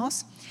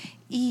engañarnos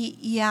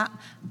y a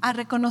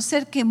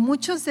reconocer que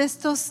muchos de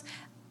estos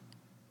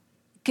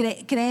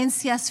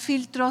creencias,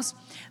 filtros,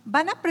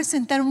 van a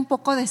presentar un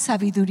poco de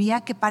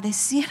sabiduría que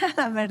pareciera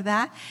la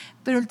verdad,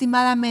 pero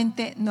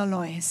últimamente no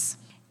lo es.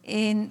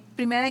 En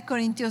 1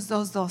 Corintios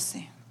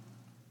 2:12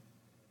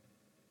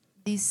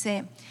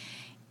 dice: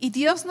 y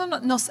Dios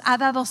nos ha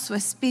dado su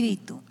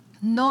espíritu,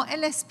 no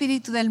el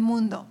espíritu del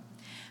mundo,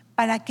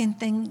 para que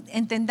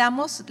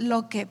entendamos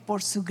lo que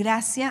por su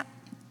gracia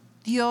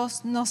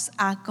Dios nos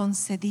ha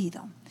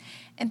concedido.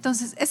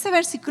 Entonces, este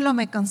versículo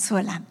me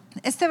consuela.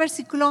 Este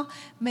versículo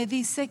me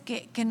dice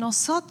que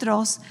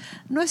nosotros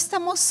no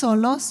estamos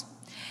solos.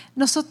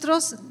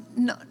 Nosotros,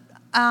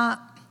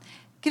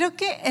 creo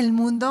que el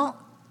mundo,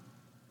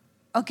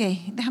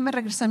 déjame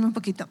regresarme un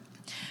poquito.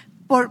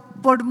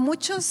 Por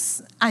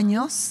muchos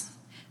años,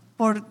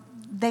 por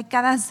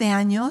décadas de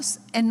años,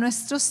 en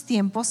nuestros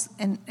tiempos,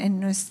 en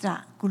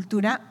nuestra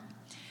cultura,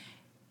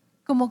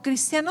 como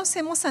cristianos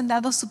hemos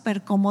andado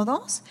súper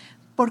cómodos,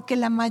 porque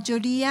la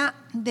mayoría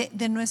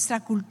de nuestra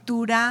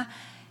cultura,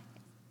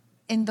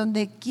 en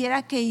donde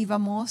quiera que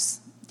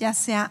íbamos, ya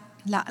sea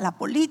la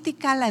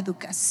política, la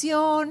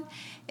educación,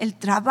 el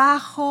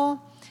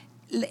trabajo,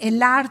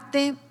 el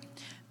arte,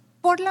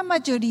 por la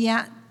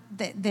mayoría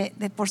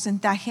de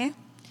porcentaje,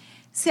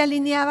 se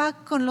alineaba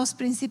con los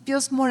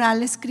principios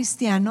morales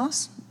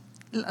cristianos.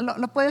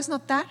 ¿Lo puedes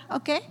notar?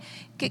 ¿Okay?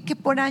 Que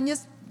por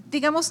años,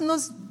 digamos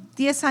unos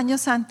 10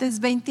 años antes,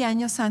 20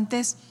 años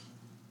antes,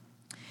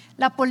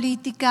 la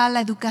política, la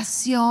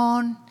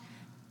educación,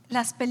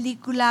 las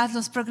películas,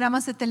 los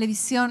programas de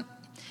televisión,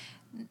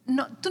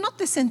 tú no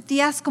te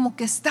sentías como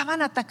que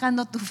estaban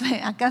atacando tu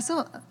fe.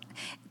 ¿Acaso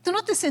tú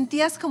no te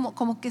sentías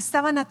como que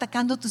estaban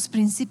atacando tus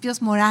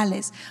principios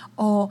morales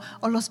o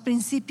los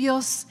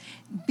principios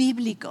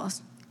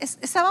bíblicos?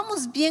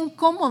 Estábamos bien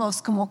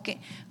cómodos, como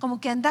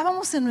que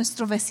andábamos en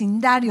nuestro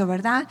vecindario,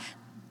 ¿verdad?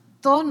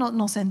 todos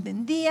nos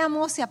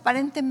entendíamos y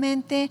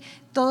aparentemente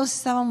todos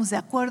estábamos de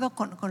acuerdo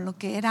con lo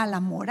que era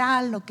la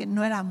moral, lo que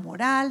no era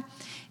moral,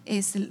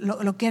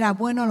 lo que era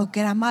bueno, lo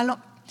que era malo.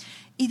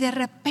 Y de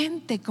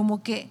repente,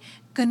 como que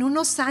en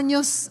unos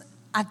años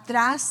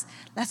atrás,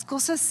 las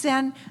cosas se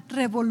han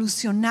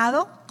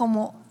revolucionado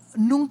como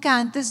nunca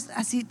antes,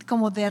 así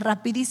como de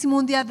rapidísimo.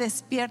 Un día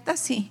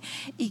despiertas y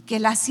que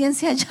la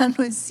ciencia ya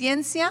no es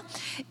ciencia,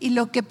 y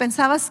lo que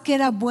pensabas que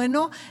era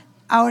bueno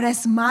ahora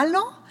es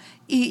malo.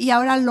 Y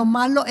ahora lo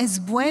malo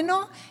es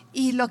bueno,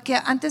 y lo que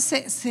antes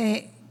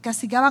se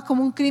castigaba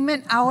como un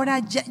crimen, ahora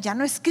ya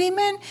no es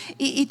crimen,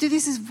 y tú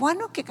dices,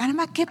 bueno, que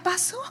caramba, ¿qué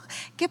pasó?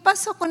 ¿Qué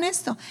pasó con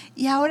esto?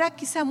 Y ahora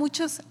quizá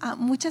muchas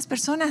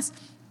personas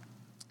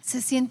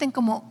se sienten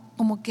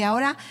como que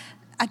ahora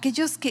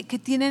aquellos que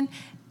tienen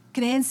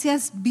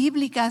creencias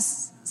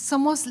bíblicas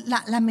somos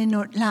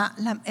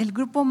el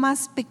grupo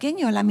más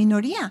pequeño, la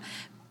minoría,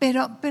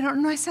 pero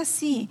no es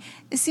así.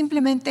 Es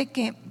simplemente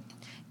que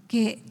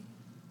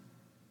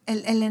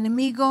el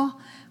enemigo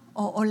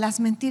o las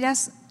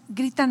mentiras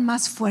gritan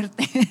más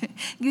fuerte,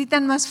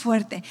 gritan más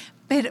fuerte,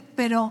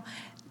 pero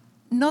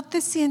no te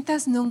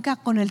sientas nunca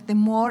con el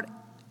temor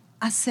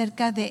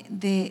acerca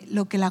de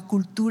lo que la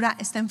cultura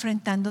está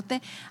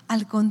enfrentándote.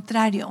 Al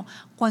contrario,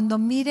 cuando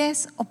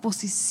mires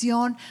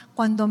oposición,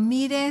 cuando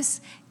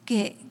mires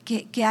que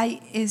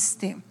hay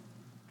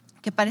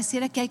que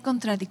pareciera que hay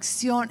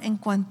contradicción en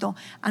cuanto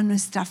a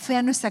nuestra fe,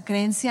 a nuestra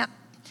creencia,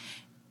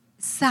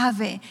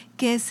 sabe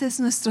que ese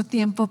es nuestro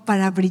tiempo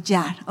para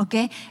brillar, ¿ok?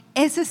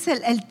 Ese es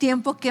el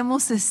tiempo que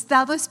hemos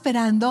estado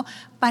esperando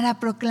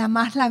para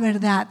proclamar la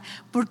verdad,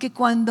 porque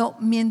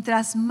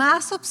mientras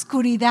más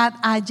oscuridad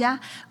haya,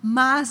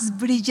 más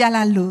brilla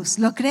la luz.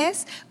 ¿Lo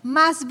crees?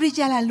 Más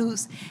brilla la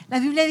luz. La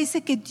Biblia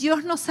dice que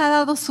Dios nos ha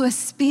dado su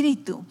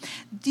espíritu.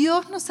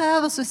 Dios nos ha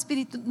dado su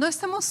espíritu. No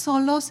estamos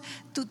solos.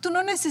 Tú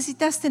no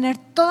necesitas tener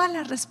todas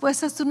las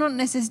respuestas, tú no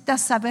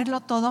necesitas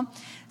saberlo todo.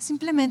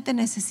 Simplemente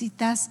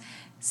necesitas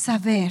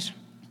saber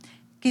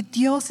que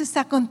Dios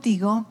está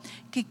contigo,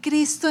 que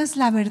Cristo es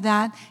la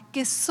verdad,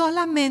 que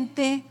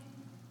solamente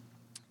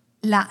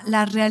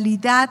la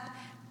realidad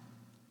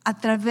a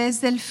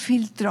través del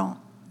filtro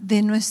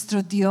de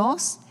nuestro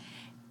Dios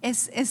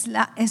es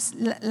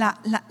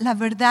la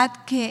verdad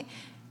que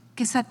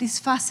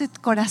satisface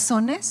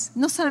corazones.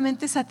 No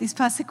solamente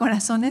satisface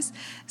corazones,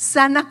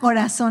 sana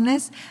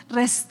corazones,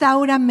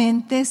 restaura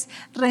mentes,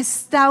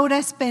 restaura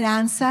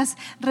esperanzas,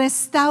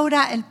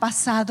 restaura el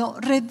pasado,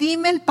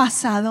 redime el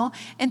pasado.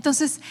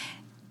 Entonces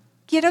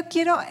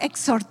quiero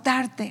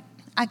exhortarte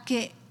a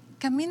que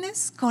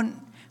camines con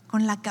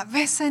la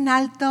cabeza en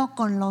alto,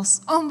 con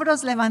los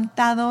hombros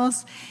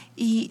levantados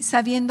y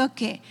sabiendo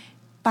que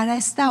para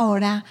esta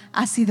hora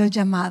has sido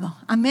llamado.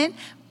 Amén.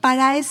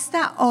 Para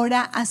esta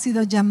hora has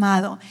sido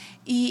llamado,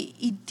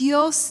 y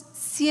Dios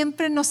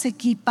siempre nos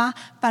equipa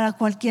para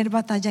cualquier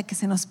batalla que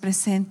se nos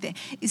presente.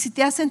 Y si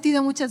te has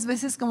sentido muchas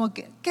veces como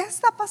que, ¿qué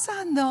está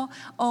pasando?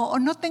 O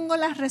no tengo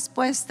las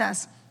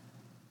respuestas,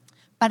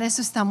 para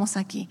eso estamos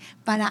aquí,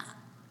 para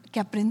que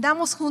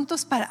aprendamos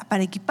juntos,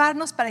 para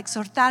equiparnos, para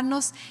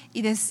exhortarnos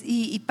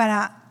y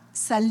para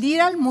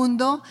salir al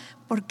mundo,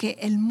 porque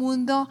el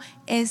mundo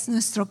es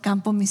nuestro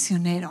campo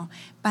misionero,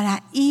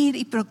 para ir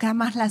y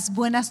proclamar las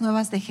buenas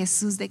nuevas de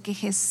Jesús, de que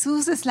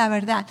Jesús es la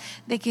verdad,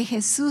 de que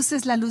Jesús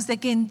es la luz, de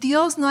que en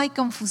Dios no hay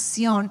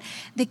confusión,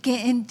 de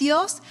que en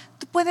Dios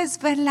tú puedes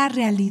ver la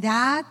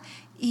realidad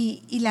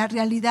y la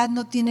realidad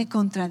no tiene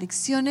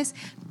contradicciones.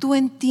 Tú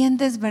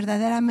entiendes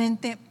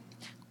verdaderamente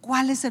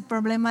cuál es el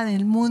problema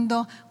del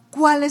mundo,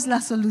 cuál es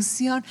la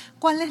solución,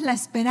 cuál es la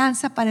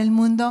esperanza para el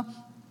mundo.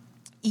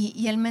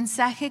 Y el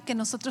mensaje que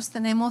nosotros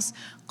tenemos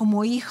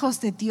como hijos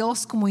de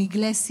Dios, como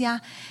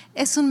iglesia,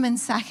 es un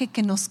mensaje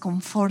que nos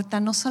conforta,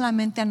 no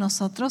solamente a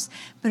nosotros,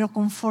 pero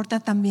conforta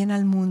también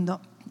al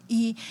mundo.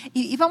 Y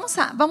vamos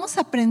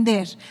a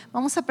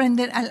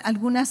aprender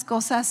algunas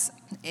cosas,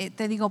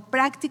 te digo,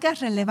 prácticas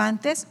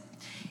relevantes,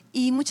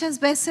 y muchas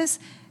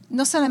veces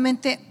no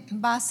solamente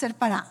va a ser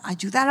para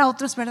ayudar a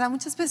otros, ¿verdad?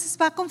 Muchas veces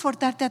va a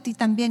confortarte a ti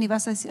también, y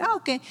vas a decir,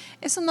 ok,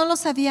 eso no lo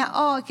sabía,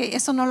 ok,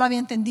 eso no lo había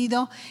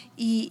entendido,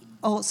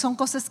 o son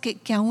cosas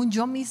que aún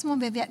yo mismo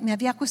me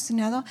había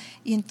cuestionado,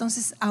 y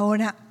entonces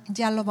ahora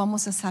ya lo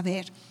vamos a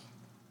saber.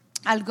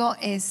 Algo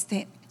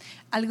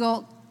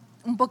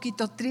un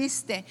poquito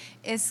triste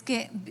es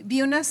que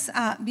vi unos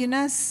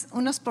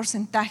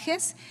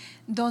porcentajes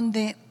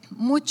donde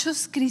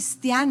muchos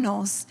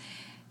cristianos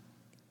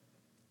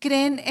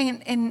creen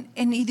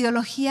en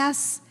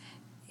ideologías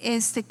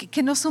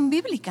que no son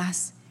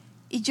bíblicas.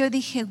 Y yo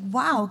dije,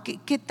 wow,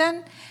 qué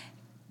tan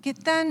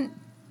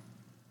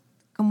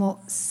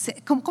cómo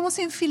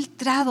se ha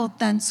infiltrado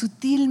tan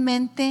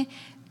sutilmente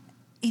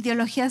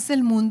ideologías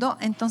del mundo.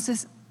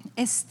 Entonces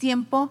es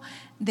tiempo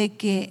de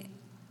que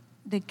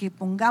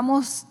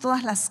pongamos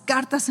todas las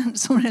cartas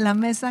sobre la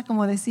mesa,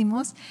 como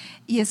decimos,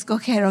 y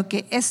escoger, ok,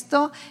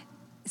 esto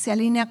se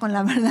alinea con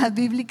la verdad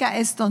bíblica,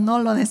 esto no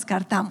lo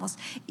descartamos,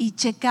 y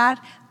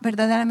checar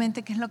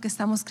verdaderamente qué es lo que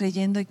estamos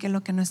creyendo y qué es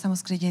lo que no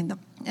estamos creyendo.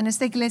 En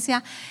esta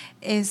iglesia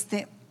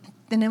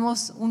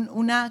tenemos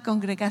una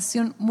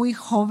congregación muy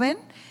joven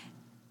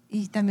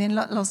y también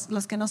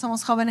los que no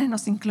somos jóvenes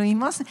nos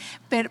incluimos,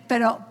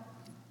 pero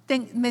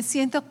me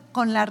siento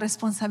con la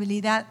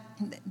responsabilidad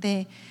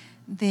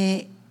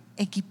de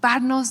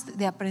equiparnos,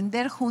 de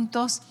aprender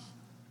juntos.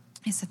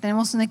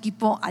 Tenemos un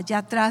equipo allá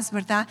atrás,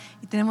 ¿verdad?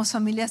 Y tenemos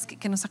familias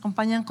que nos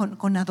acompañan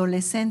con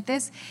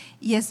adolescentes,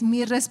 y es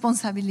mi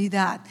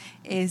responsabilidad,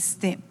 es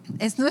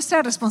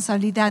nuestra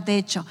responsabilidad, de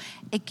hecho,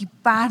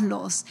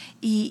 equiparlos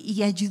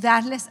y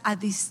ayudarles a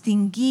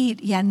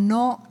distinguir y a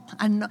no,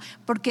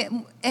 porque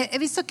he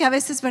visto que a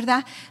veces,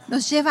 ¿verdad?,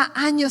 nos lleva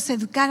años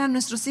educar a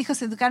nuestros hijos,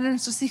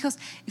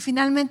 y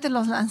finalmente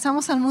los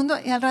lanzamos al mundo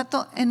y al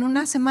rato, en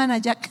una semana,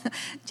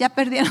 ya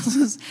perdieron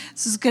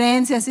sus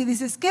creencias y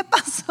dices, ¿qué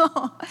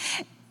pasó?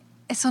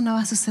 Eso no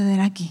va a suceder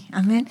aquí,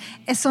 amén.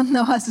 Eso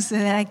no va a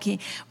suceder aquí,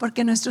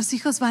 porque nuestros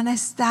hijos van a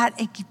estar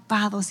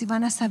equipados y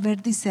van a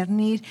saber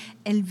discernir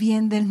el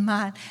bien del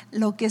mal,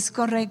 lo que es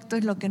correcto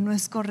y lo que no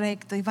es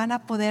correcto, y van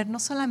a poder no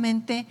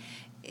solamente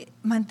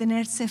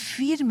mantenerse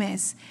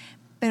firmes,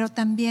 pero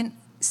también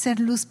ser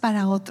luz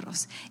para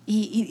otros.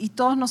 Y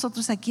todos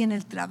nosotros aquí en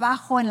el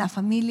trabajo, en la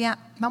familia,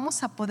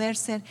 vamos a poder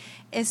ser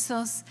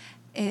esos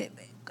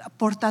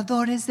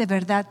portadores de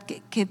verdad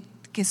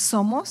que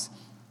somos,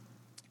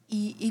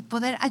 y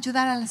poder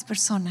ayudar a las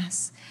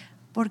personas,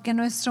 porque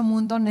nuestro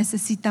mundo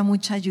necesita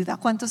mucha ayuda.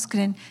 ¿Cuántos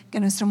creen que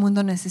nuestro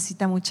mundo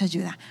necesita mucha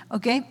ayuda?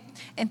 ¿Ok?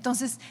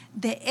 Entonces,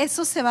 de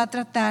eso se va a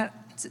tratar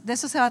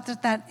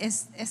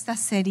esta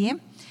serie.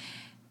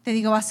 Te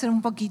digo, va a ser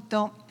un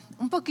poquito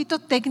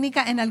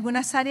técnica en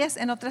algunas áreas,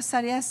 en otras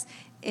áreas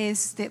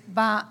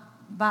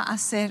va a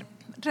ser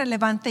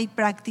relevante y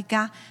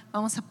práctica.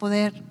 Vamos a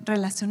poder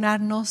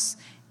relacionarnos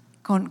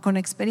con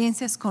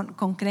experiencias,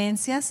 con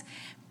creencias,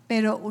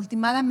 pero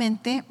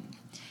últimamente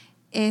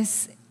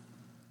es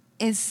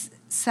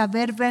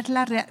saber ver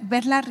la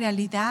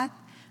realidad,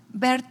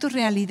 ver tu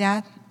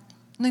realidad.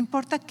 No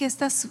importa qué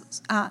estás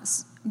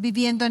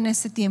viviendo en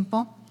ese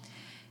tiempo,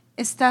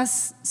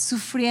 estás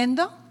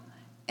sufriendo,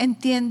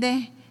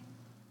 entiende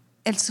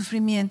el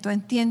sufrimiento,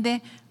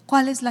 entiende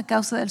cuál es la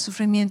causa del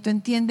sufrimiento,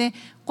 entiende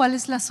cuál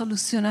es la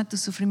solución a tu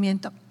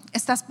sufrimiento.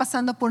 Estás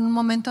pasando por un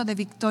momento de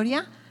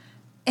victoria,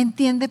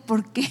 entiende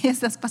por qué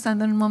estás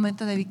pasando en un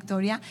momento de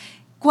victoria.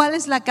 ¿Cuál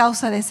es la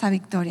causa de esa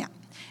victoria?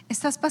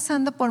 Estás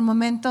pasando por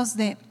momentos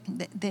de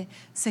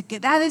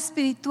sequedad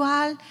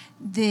espiritual,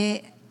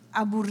 de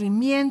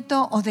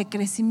aburrimiento o de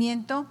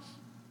crecimiento.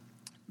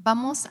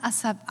 Vamos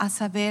a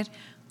saber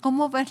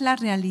cómo ver la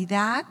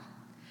realidad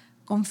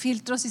con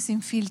filtros y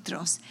sin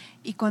filtros.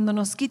 Y cuando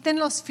nos quiten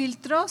los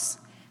filtros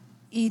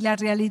y la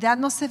realidad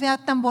no se vea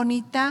tan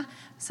bonita,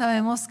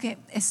 sabemos que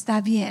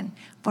está bien,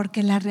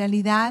 porque la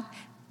realidad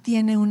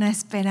tiene una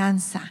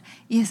esperanza,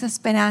 y esa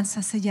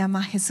esperanza se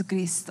llama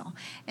Jesucristo.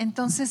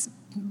 Entonces,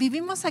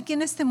 vivimos aquí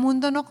en este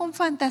mundo no con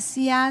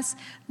fantasías,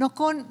 no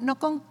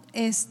con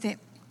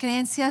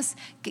creencias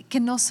que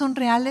no son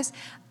reales.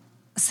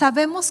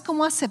 Sabemos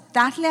cómo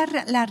aceptar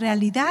la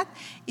realidad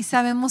y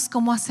sabemos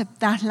cómo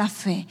aceptar la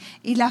fe.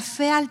 Y la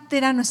fe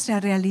altera nuestra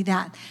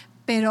realidad,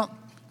 pero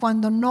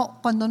cuando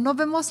no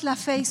vemos la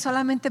fe y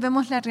solamente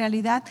vemos la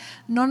realidad,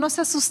 no nos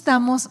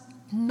asustamos,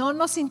 no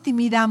nos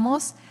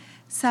intimidamos.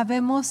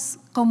 Sabemos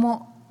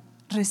cómo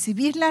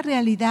recibir la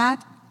realidad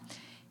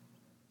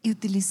y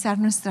utilizar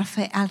nuestra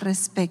fe al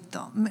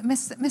respecto. ¿Me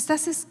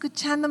estás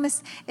escuchando?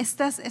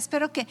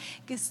 Espero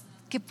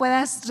que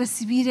puedas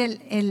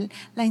recibir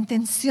la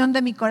intención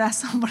de mi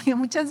corazón, porque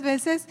muchas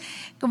veces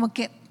como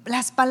que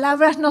las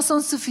palabras no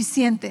son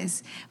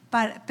suficientes,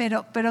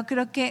 pero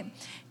creo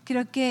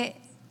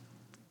que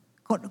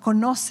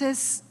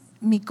conoces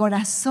mi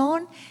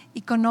corazón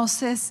y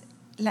conoces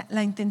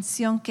la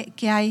intención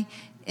que hay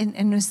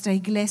en nuestra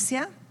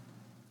iglesia,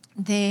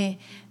 de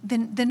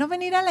no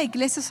venir a la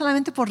iglesia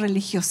solamente por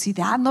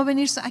religiosidad, no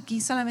venir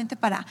aquí solamente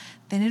para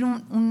tener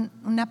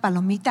una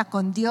palomita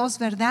con Dios,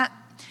 ¿verdad?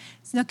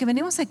 Sino que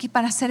venimos aquí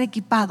para ser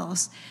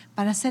equipados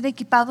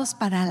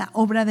para la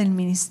obra del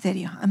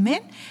ministerio.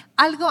 Amén.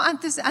 Algo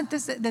antes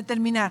de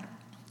terminar,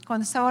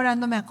 cuando estaba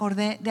orando me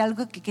acordé de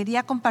algo que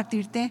quería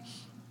compartirte.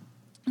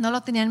 No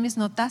lo tenía en mis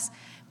notas,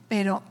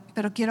 pero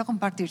quiero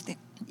compartirte.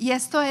 Y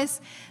esto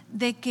es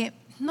de que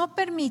no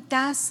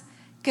permitas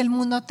que el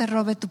mundo te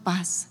robe tu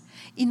paz,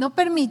 y no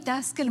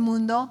permitas que el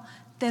mundo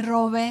te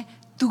robe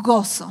tu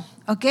gozo,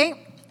 ¿ok?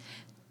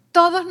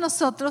 Todos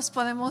nosotros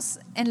podemos,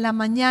 en la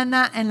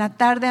mañana, en la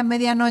tarde, a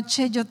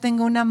medianoche. Yo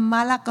tengo una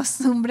mala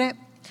costumbre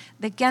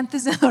de que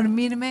antes de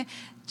dormirme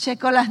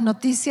checo las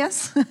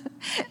noticias,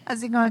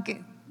 así como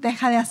que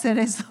deja de hacer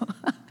eso.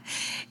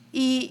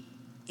 Y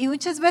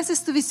muchas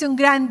veces tuviste un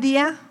gran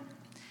día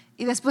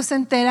y después te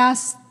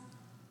enteras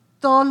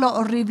todo lo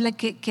horrible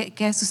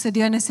que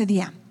sucedió en ese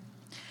día.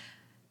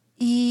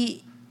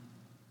 Y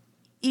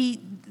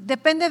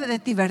depende de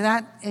ti,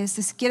 ¿verdad?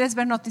 Si quieres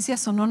ver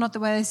noticias o no te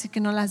voy a decir que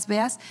no las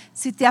veas.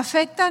 Si te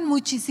afectan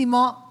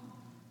muchísimo,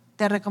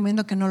 te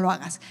recomiendo que no lo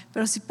hagas.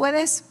 Pero si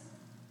puedes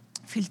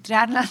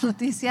filtrar las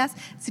noticias,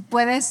 si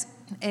puedes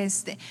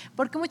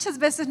Porque muchas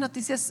veces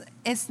noticias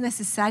es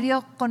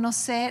necesario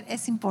conocer,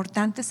 es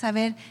importante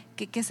saber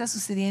qué está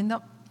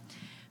sucediendo,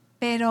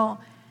 pero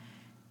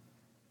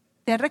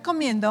te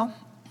recomiendo,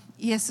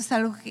 y esto es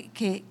algo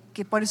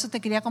que por eso te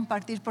quería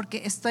compartir,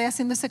 porque estoy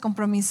haciendo ese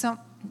compromiso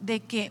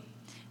de que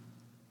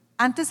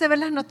antes de ver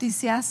las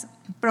noticias,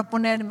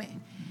 proponerme,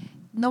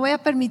 no voy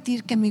a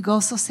permitir que mi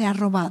gozo sea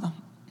robado,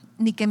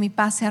 ni que mi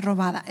paz sea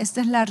robada.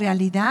 Esta es la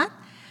realidad,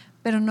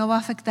 pero no va a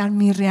afectar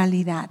mi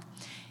realidad.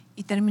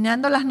 Y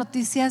terminando las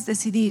noticias,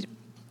 decidir,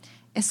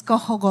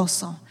 escojo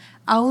gozo.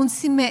 Aún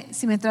si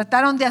me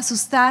trataron de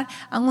asustar,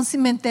 aún si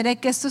me enteré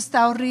que esto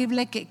está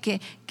horrible,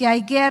 que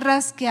hay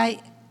guerras, que hay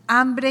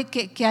hambre,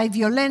 que hay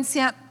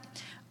violencia.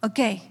 Ok,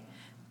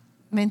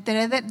 me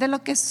enteré de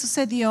lo que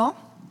sucedió,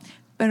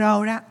 pero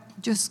ahora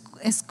yo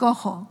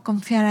escojo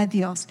confiar a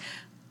Dios.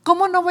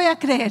 ¿Cómo no voy a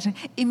creer?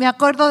 Y me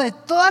acuerdo de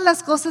todas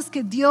las cosas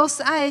que Dios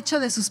ha hecho,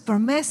 de sus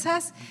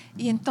promesas,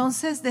 y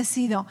entonces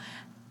decido,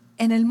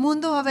 en el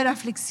mundo va a haber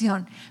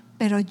aflicción,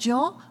 pero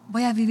yo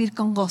voy a vivir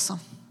con gozo,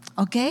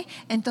 ¿ok?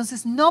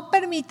 Entonces no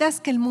permitas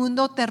que el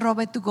mundo te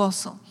robe tu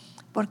gozo,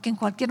 porque en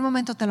cualquier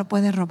momento te lo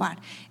puede robar.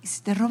 Y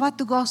si te roba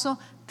tu gozo,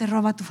 te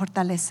roba tu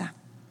fortaleza.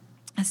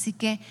 Así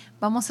que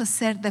vamos a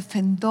ser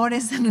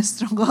defensores de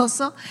nuestro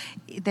gozo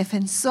y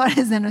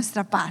defensores de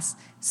nuestra paz.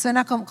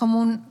 ¿Suena como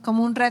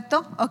un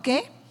reto? ¿Ok?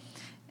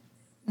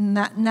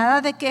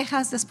 Nada de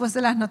quejas después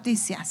de las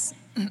noticias.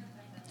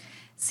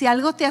 Si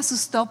algo te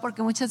asustó,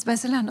 porque muchas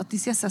veces las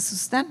noticias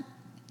asustan,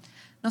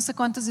 no sé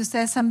cuántos de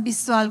ustedes han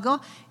visto algo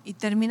y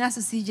terminas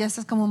así, ya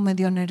estás como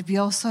medio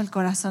nervioso, el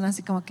corazón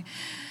así como que,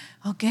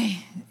 ok,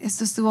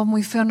 esto estuvo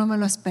muy feo, no me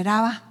lo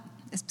esperaba.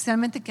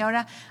 Especialmente que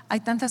ahora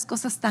hay tantas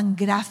cosas tan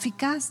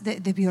gráficas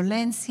de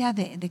violencia,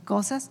 de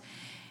cosas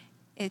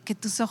que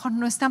tus ojos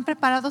no están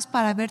preparados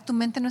para ver, tu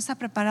mente no está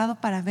preparado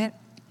para ver.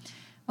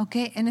 Ok,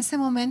 en ese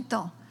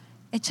momento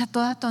echa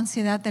toda tu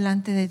ansiedad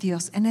delante de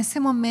Dios. En ese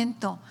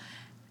momento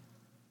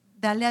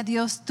dale a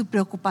Dios tu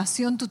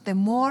preocupación, tu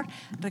temor,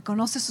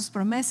 reconoce sus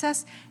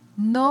promesas.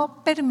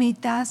 No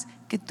permitas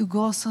que tu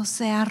gozo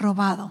sea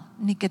robado,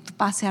 ni que tu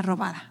paz sea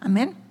robada.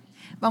 Amén.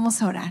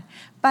 Vamos a orar.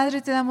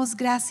 Padre, te damos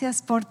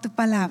gracias por tu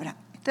palabra.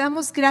 Te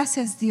damos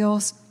gracias,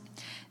 Dios,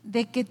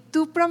 de que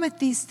tú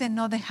prometiste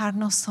no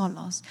dejarnos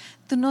solos.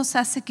 Tú nos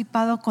has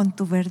equipado con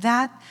tu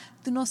verdad.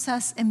 Tú nos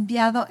has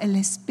enviado el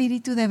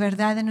Espíritu de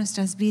verdad en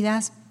nuestras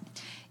vidas.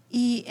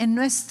 Y en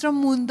nuestro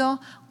mundo,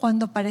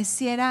 cuando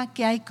pareciera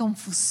que hay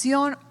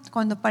confusión,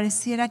 cuando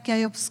pareciera que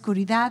hay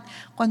obscuridad,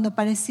 cuando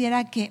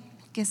pareciera que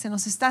se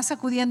nos está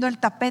sacudiendo el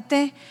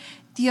tapete,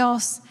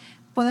 Dios,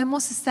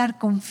 podemos estar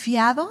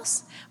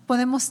confiados,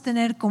 podemos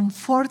tener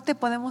confort,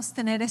 podemos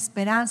tener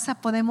esperanza,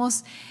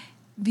 podemos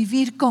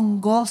vivir con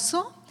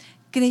gozo,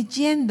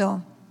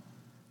 creyendo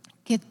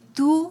que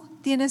tú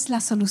tienes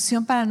la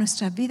solución para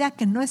nuestra vida,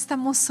 que no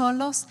estamos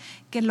solos,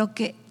 que lo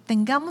que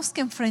tengamos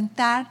que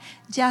enfrentar,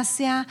 ya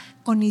sea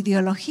con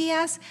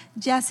ideologías,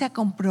 ya sea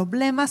con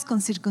problemas,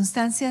 con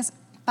circunstancias,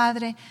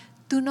 Padre,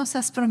 tú nos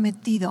has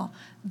prometido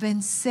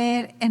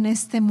vencer en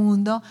este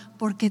mundo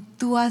porque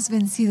tú has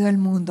vencido el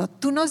mundo.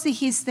 Tú nos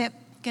dijiste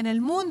que en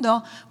el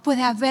mundo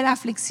puede haber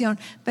aflicción,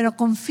 pero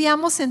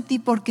confiamos en ti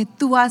porque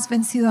tú has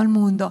vencido al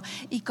mundo.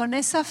 Y con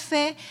esa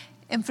fe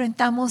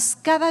enfrentamos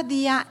cada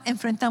día,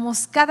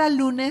 enfrentamos cada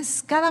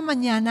lunes, cada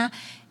mañana,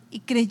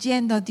 y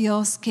creyendo,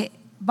 Dios, que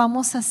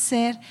vamos a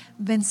ser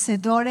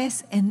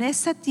vencedores en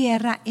esta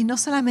tierra, y no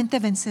solamente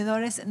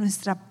vencedores en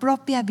nuestra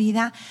propia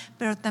vida,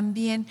 pero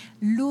también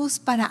luz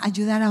para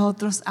ayudar a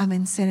otros a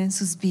vencer en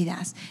sus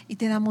vidas. Y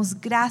te damos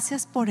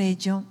gracias por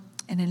ello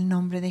en el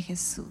nombre de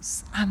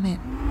Jesús. Amén.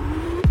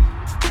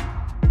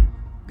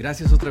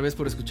 Gracias otra vez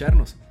por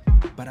escucharnos.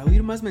 Para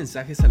oír más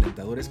mensajes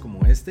alentadores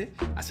como este,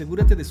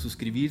 asegúrate de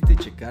suscribirte y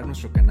checar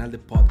nuestro canal de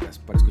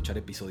podcast para escuchar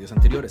episodios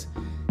anteriores.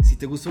 Si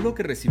te gustó lo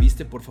que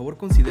recibiste, por favor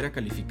considera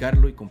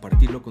calificarlo y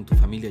compartirlo con tu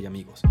familia y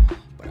amigos.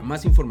 Para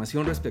más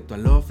información respecto a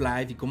Love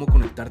Life y cómo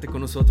conectarte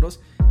con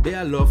nosotros, ve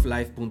a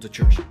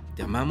lovelife.church.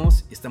 Te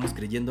amamos y estamos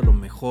creyendo lo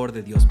mejor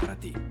de Dios para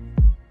ti.